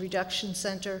Aggression Reduction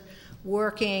Center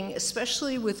working,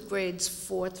 especially with grades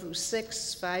 4 through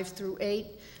 6, 5 through 8.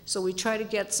 So we try to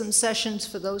get some sessions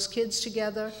for those kids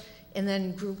together and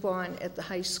then group on at the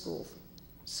high school.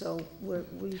 So we're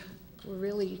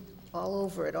really all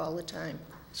over it all the time.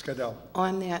 Ms. Gardella.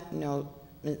 On that note,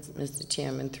 Mr.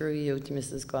 Chairman, through you to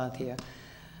Mrs. Gauthier,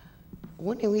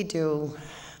 what do we do,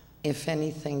 if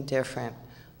anything, different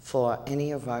for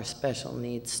any of our special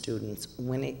needs students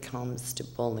when it comes to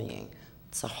bullying?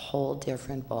 It's a whole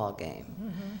different ballgame.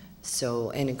 So,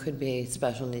 and it could be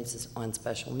special needs on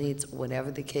special needs,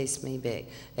 whatever the case may be.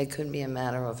 It could be a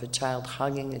matter of a child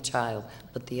hugging a child,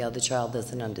 but the other child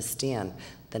doesn't understand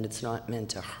that it's not meant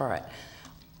to hurt.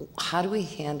 How do we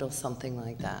handle something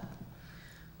like that?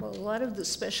 Well, a lot of the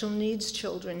special needs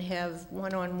children have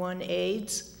one-on-one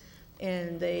aides,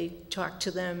 and they talk to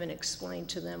them and explain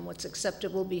to them what's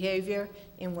acceptable behavior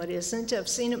and what isn't. I've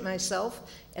seen it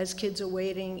myself as kids are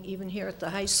waiting, even here at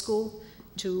the high school,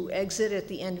 to exit at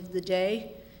the end of the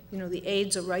day. You know, the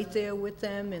aides are right there with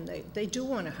them, and they do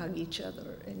want to hug each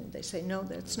other, and they say, no,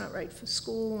 that's not right for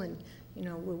school, and, you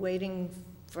know, we're waiting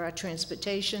for our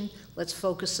transportation, let's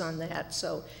focus on that.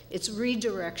 So it's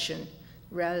redirection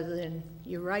rather than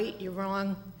you're right, you're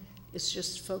wrong. It's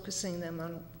just focusing them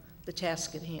on the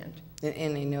task at hand.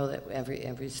 And I know that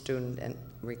every student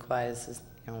requires,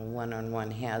 you know,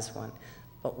 one-on-one, has one,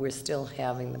 but we're still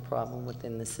having the problem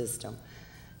within the system.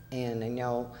 And I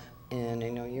know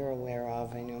you're aware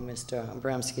of, I know Mr.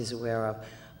 Abramsky's aware of,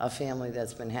 a family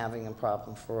that's been having a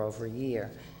problem for over a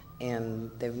year, and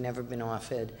they've never been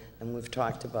offered, and we've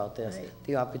talked about this, Right.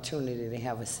 the opportunity to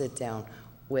have a sit-down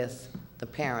with the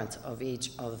parents of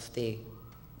each of the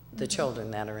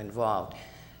children that are involved.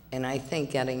 And I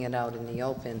think getting it out in the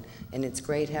open, and it's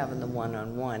great having the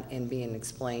one-on-one and being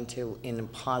explained to in a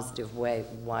positive way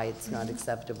why it's not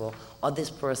acceptable, or this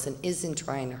person isn't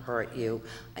trying to hurt you,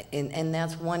 and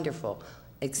that's wonderful.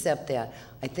 Except that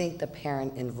I think the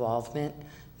parent involvement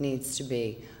needs to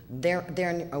be,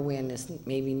 their awareness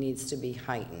maybe needs to be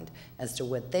heightened as to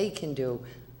what they can do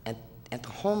at the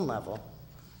home level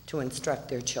to instruct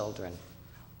their children,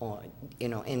 or, you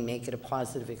know, and make it a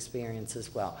positive experience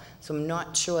as well. So I'm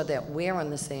not sure that we're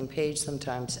on the same page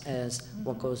sometimes as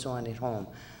what goes on at home.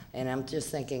 And I'm just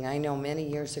thinking, I know many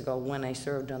years ago when I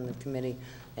served on the committee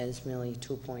as Millie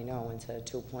 2.0 instead of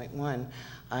 2.1,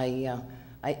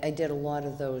 I did a lot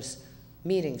of those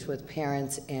meetings with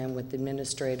parents and with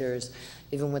administrators,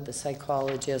 even with the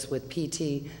psychologists, with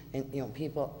PT, and, you know,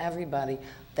 people, everybody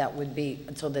that would be,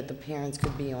 so that the parents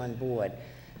could be on board.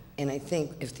 And I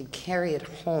think if they carry it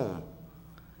home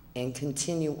and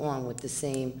continue on with the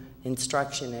same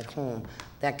instruction at home,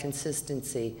 that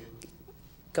consistency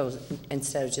goes,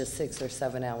 instead of just 6 or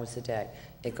 7 hours a day,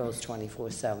 it goes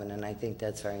 24/7, and I think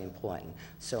that's very important.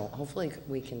 So hopefully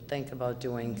we can think about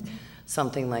doing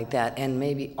something like that, and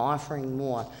maybe offering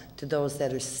more to those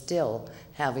that are still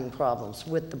having problems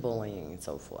with the bullying and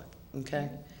so forth, okay?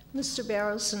 Mr.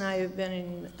 Barros and I have been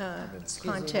in Excuse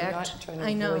me, we're contact. not trying to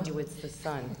I know. avoid you, it's the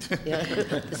sun. Yeah,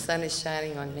 the sun is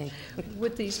shining on me.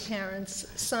 With these parents,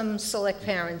 some select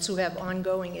parents who have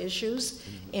ongoing issues,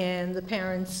 and the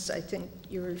parents I think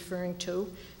you're referring to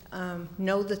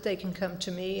know that they can come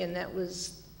to me, and that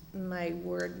was my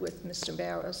word with Mr.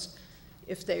 Barros.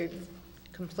 If they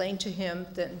complain to him,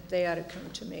 then they ought to come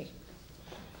to me.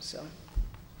 So.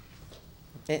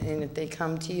 And if they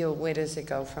come to you, where does it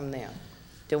go from there?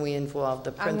 Do we involve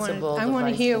the principal? I want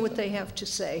to vice hear principal? what they have to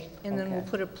say, and then we'll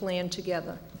Okay. put a plan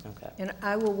together. Okay. And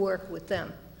I will work with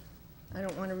them. I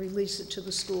don't want to release it to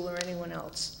the school or anyone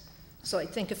else. So I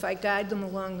think if I guide them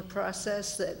along the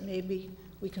process, that maybe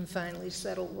we can finally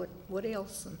settle what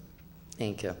ails them.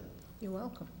 Thank you. You're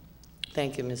welcome.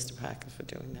 Thank you, Mr. Parker, for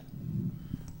doing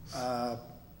that.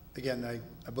 Again,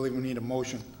 I believe we need a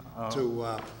motion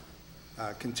to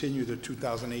continue the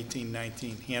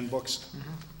 2018-19 handbooks.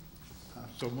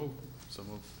 So moved. So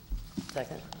moved.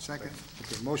 Second? Second.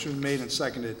 Okay, motion made and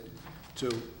seconded to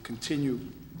continue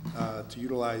to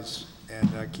utilize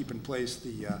and keep in place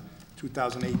the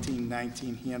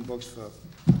 2018-19 handbooks for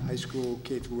high school,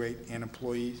 K through 8, and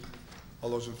employees. All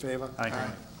those in favor?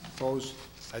 Aye. Opposed?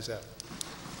 Ayes have it.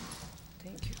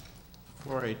 Thank you.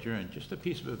 Before I adjourn, just a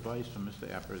piece of advice from Mr.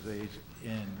 Abrazaze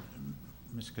and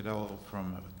Ms. Cadello,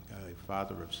 from a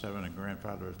father of 7 and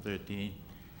grandfather of 13.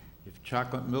 If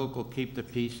chocolate milk will keep the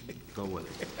peace, go with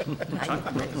it.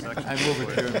 I move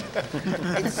adjournment.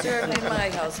 It's certainly in my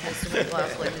house, Mr.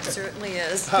 McLaughlin, it certainly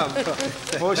is.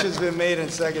 Motion's been made and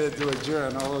seconded to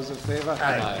adjourn. All those in favor?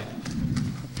 Aye.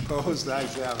 Opposed?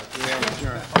 Ayes have it. We are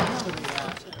adjourned.